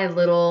little by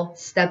little,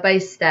 step by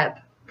step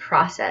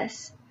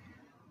process.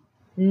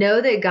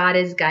 Know that God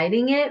is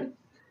guiding it,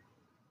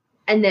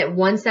 and that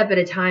one step at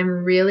a time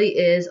really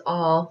is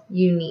all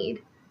you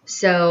need.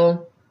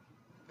 So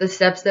the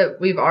steps that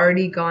we've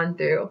already gone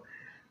through,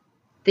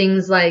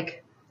 things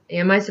like,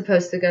 am I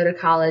supposed to go to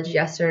college?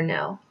 Yes or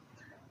no?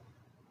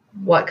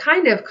 What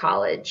kind of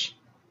college?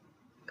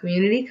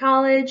 Community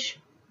college?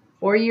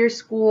 4-year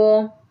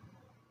school?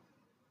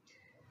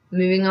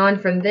 Moving on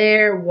from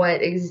there,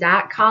 what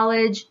exact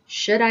college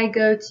should I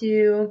go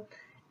to?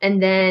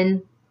 And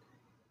then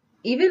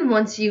even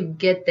once you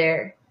get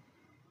there,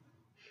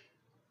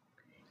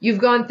 you've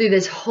gone through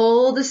this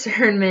whole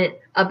discernment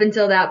up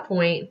until that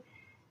point,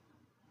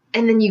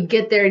 and then you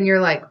get there and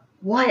you're like,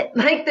 what?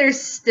 Like, there's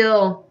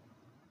still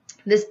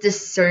this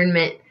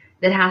discernment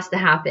that has to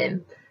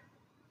happen.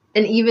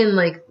 And even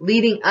like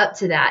leading up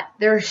to that,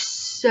 there are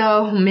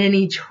so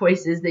many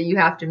choices that you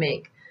have to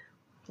make.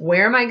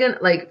 Where am I going to,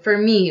 like, for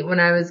me, when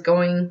I was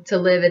going to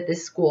live at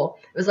this school,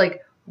 it was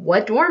like,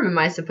 what dorm am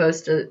I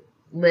supposed to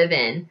live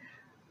in?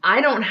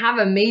 I don't have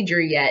a major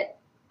yet.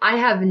 I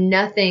have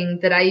nothing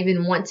that I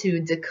even want to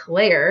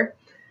declare.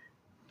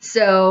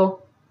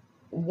 So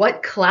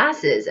what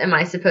classes am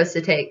I supposed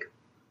to take?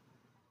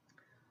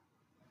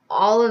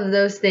 All of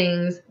those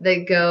things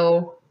that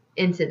go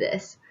into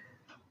this.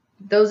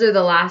 Those are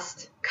the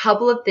last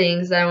couple of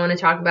things that I want to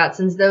talk about,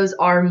 since those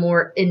are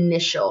more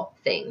initial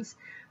things.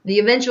 The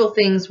eventual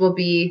things will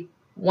be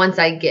once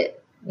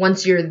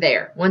you're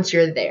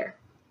there.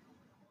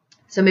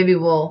 So maybe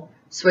we'll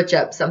switch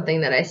up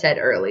something that I said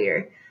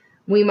earlier.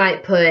 We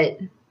might put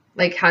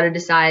like how to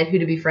decide who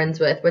to be friends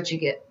with, what you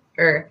get,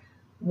 or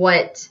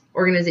what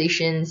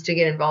organizations to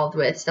get involved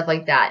with, stuff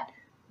like that.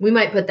 We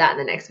might put that in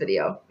the next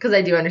video because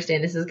I do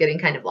understand this is getting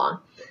kind of long.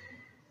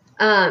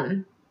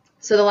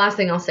 So the last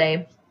thing I'll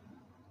say,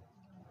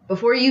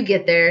 before you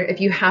get there,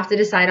 if you have to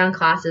decide on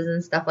classes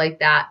and stuff like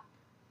that,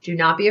 do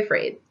not be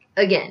afraid.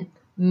 Again,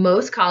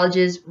 most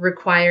colleges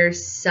require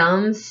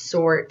some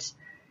sort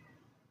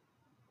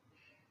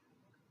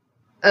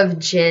of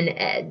gen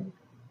ed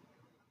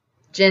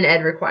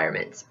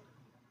requirements.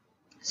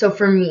 So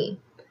for me,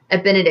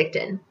 at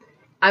Benedictine,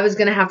 I was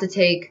going to have to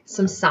take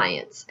some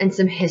science and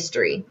some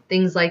history,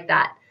 things like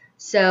that.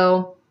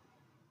 So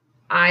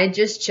I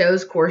just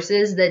chose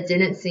courses that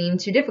didn't seem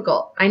too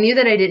difficult. I knew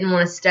that I didn't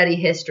want to study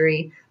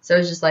history, so I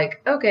was just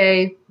like,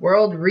 okay,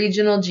 world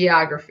regional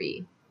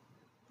geography,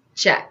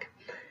 check.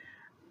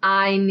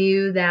 I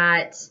knew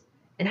that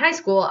in high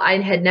school I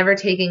had never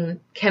taken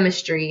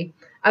chemistry.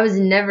 I was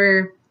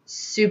never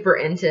super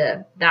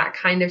into that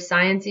kind of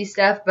sciencey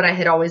stuff, but I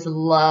had always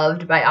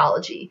loved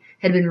biology,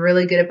 had been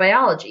really good at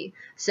biology.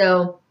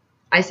 So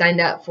I signed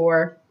up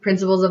for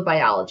Principles of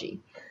Biology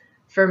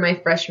for my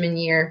freshman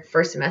year,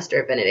 first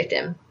semester at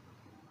Benedictine.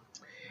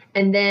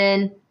 And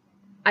then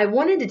I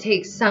wanted to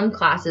take some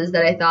classes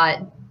that I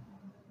thought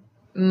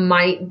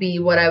might be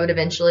what I would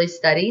eventually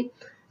study.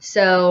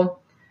 So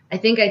I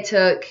think I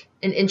took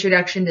an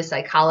introduction to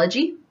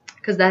psychology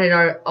because that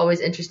had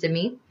always interested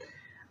me.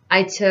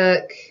 I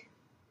took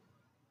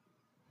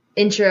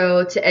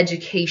intro to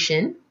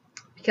education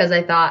because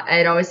I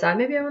had always thought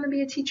maybe I want to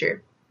be a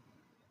teacher.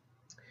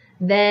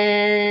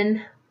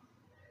 Then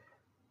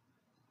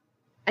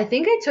I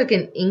think I took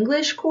an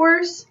English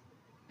course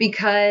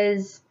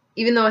because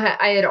even though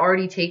I had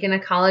already taken a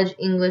college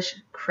English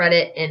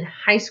credit in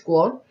high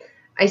school,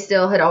 I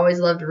still had always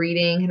loved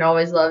reading, had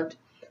always loved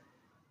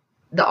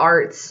the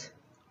arts,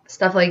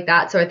 stuff like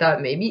that. So I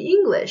thought maybe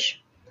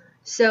English.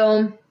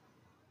 So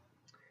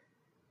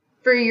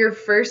for your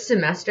first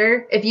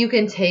semester, if you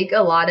can take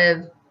a lot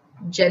of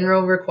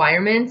general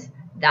requirements,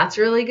 that's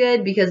really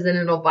good because then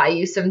it'll buy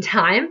you some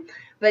time.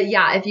 But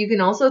yeah, if you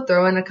can also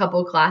throw in a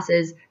couple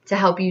classes to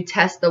help you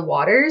test the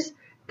waters,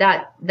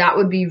 that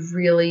would be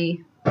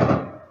really...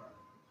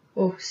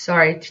 Oh,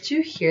 sorry. Did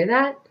you hear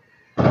that?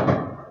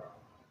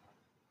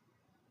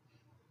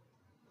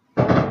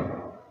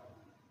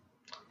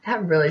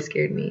 That really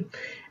scared me.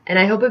 And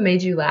I hope it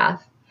made you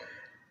laugh.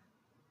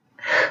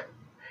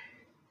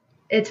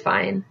 It's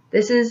fine.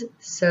 This is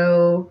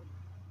so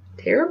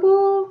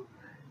terrible?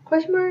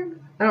 Question mark?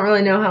 I don't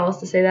really know how else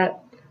to say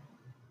that.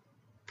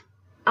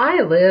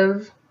 I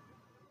live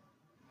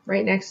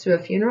right next to a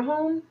funeral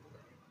home,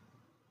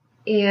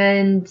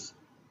 and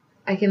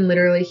I can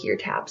literally hear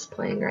taps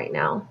playing right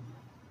now.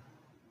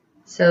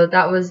 So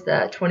that was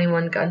the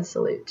 21 gun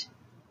salute.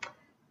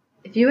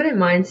 If you wouldn't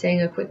mind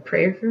saying a quick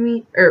prayer for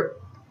me, or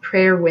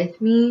prayer with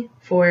me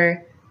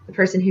for the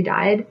person who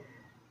died,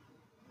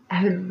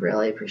 I would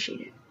really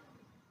appreciate it.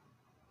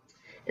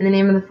 In the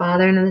name of the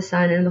Father, and of the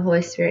Son, and of the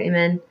Holy Spirit,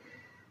 amen.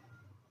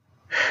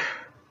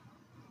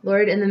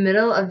 Lord, in the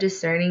middle of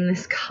discerning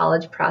this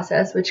college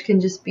process, which can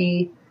just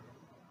be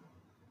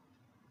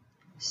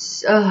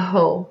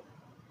so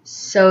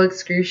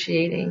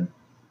excruciating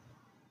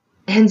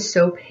and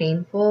so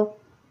painful,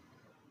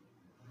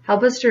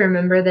 help us to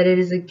remember that it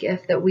is a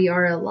gift that we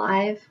are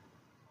alive,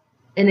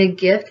 and a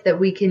gift that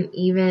we can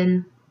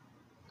even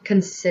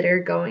consider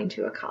going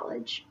to a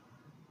college.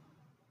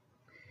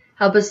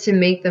 Help us to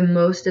make the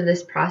most of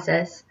this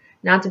process,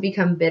 not to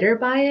become bitter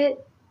by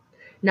it,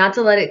 not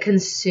to let it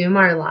consume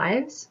our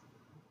lives,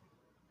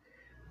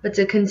 but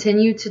to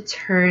continue to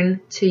turn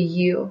to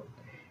you,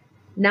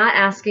 not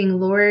asking,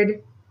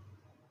 Lord,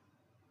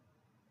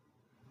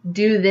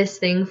 do this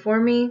thing for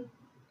me,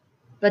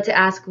 but to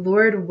ask,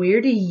 Lord,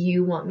 where do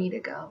you want me to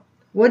go?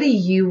 What do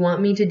you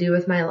want me to do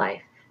with my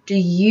life? Do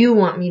you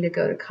want me to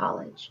go to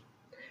college?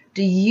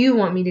 Do you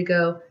want me to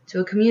go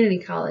to a community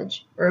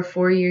college or a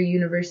 4-year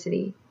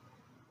university?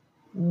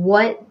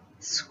 What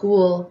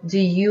school do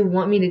you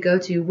want me to go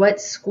to? What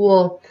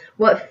school,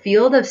 what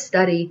field of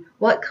study,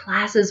 what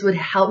classes would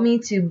help me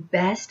to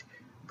best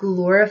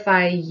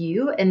glorify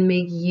you and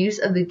make use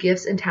of the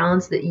gifts and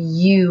talents that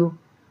you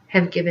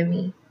have given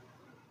me?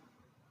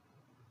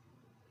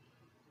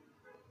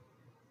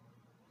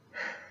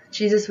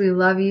 Jesus, we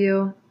love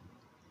you.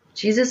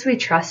 Jesus, we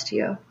trust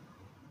you.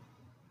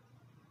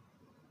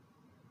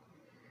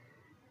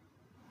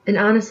 And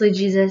honestly,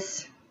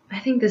 Jesus, I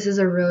think this is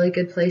a really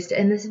good place to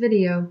end this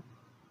video.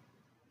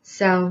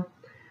 So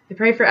I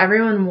pray for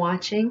everyone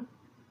watching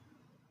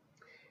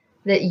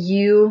that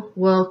you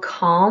will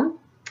calm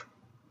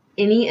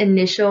any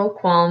initial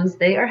qualms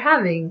they are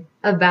having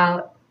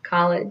about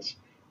college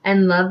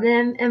and love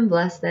them and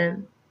bless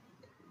them.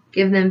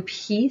 Give them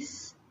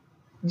peace,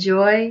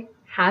 joy,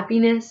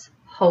 happiness,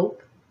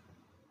 hope,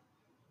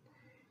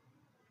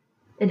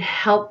 and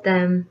help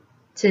them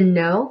to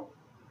know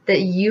that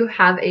you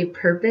have a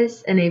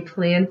purpose and a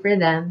plan for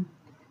them,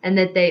 and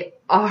that they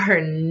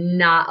are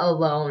not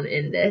alone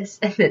in this,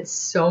 and that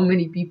so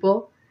many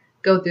people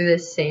go through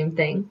this same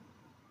thing,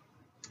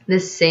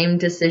 this same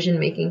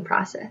decision-making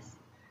process,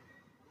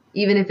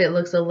 even if it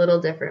looks a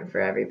little different for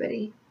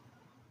everybody.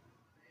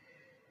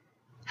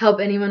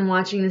 Help anyone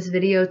watching this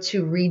video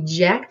to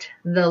reject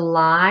the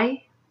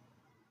lie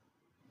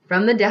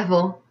from the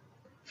devil,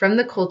 from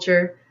the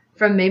culture,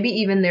 from maybe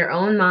even their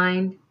own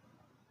mind,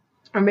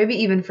 or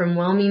maybe even from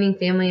well-meaning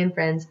family and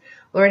friends.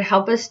 Lord,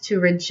 help us to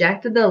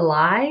reject the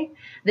lie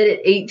that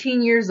at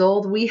 18 years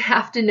old, we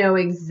have to know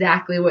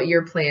exactly what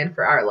your plan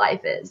for our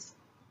life is.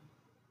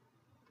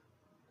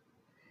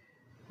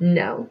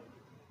 No.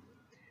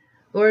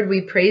 Lord, we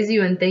praise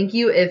you and thank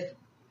you if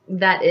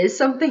that is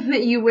something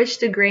that you wish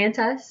to grant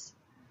us.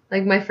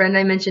 Like my friend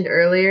I mentioned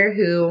earlier,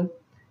 who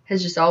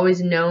has just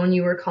always known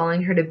you were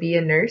calling her to be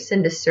a nurse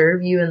and to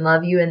serve you and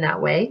love you in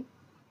that way.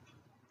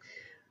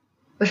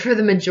 But for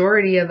the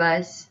majority of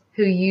us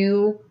who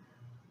you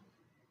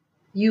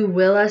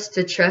will us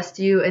to trust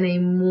you in a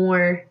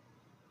more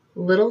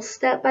little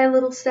step by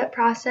little step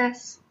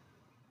process.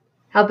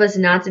 Help us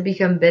not to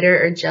become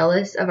bitter or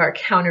jealous of our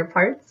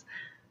counterparts,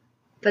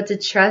 but to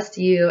trust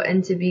you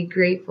and to be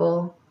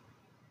grateful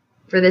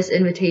for this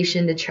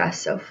invitation to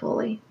trust so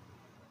fully.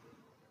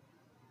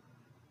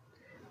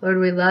 Lord,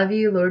 we love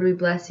you. Lord, we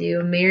bless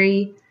you.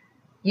 Mary,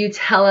 you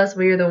tell us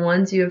we are the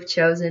ones you have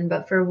chosen,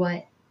 but for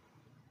what?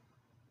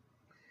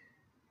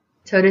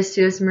 Totus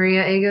tuus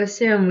Maria ego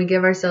sum. We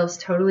give ourselves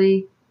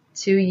totally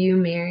to you,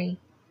 Mary.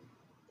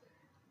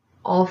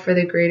 All for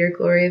the greater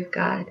glory of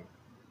God.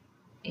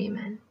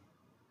 Amen.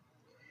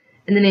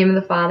 In the name of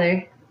the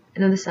Father,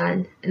 and of the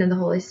Son, and of the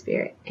Holy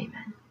Spirit.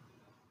 Amen.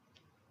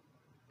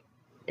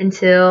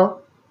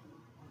 Until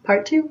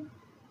part 2.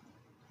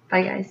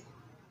 Bye, guys.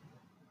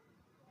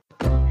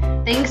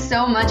 Thanks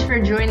so much for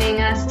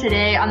joining us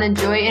today on the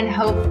Joy and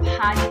Hope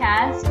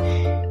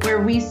podcast, where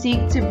we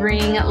seek to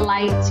bring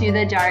light to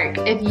the dark.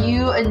 If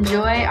you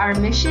enjoy our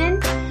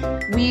mission,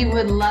 we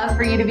would love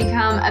for you to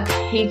become a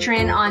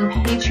patron on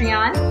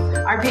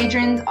Patreon. Our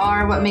patrons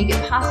are what make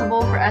it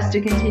possible for us to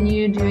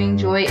continue doing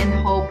Joy and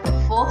Hope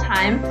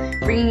full-time,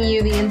 bringing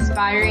you the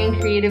inspiring,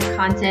 creative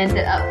content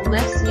that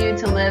uplifts you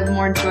to live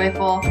more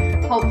joyful,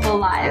 hopeful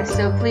lives.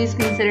 So please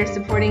consider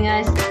supporting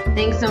us.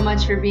 Thanks so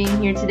much for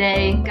being here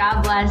today.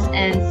 God bless,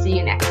 and see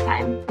you next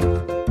time.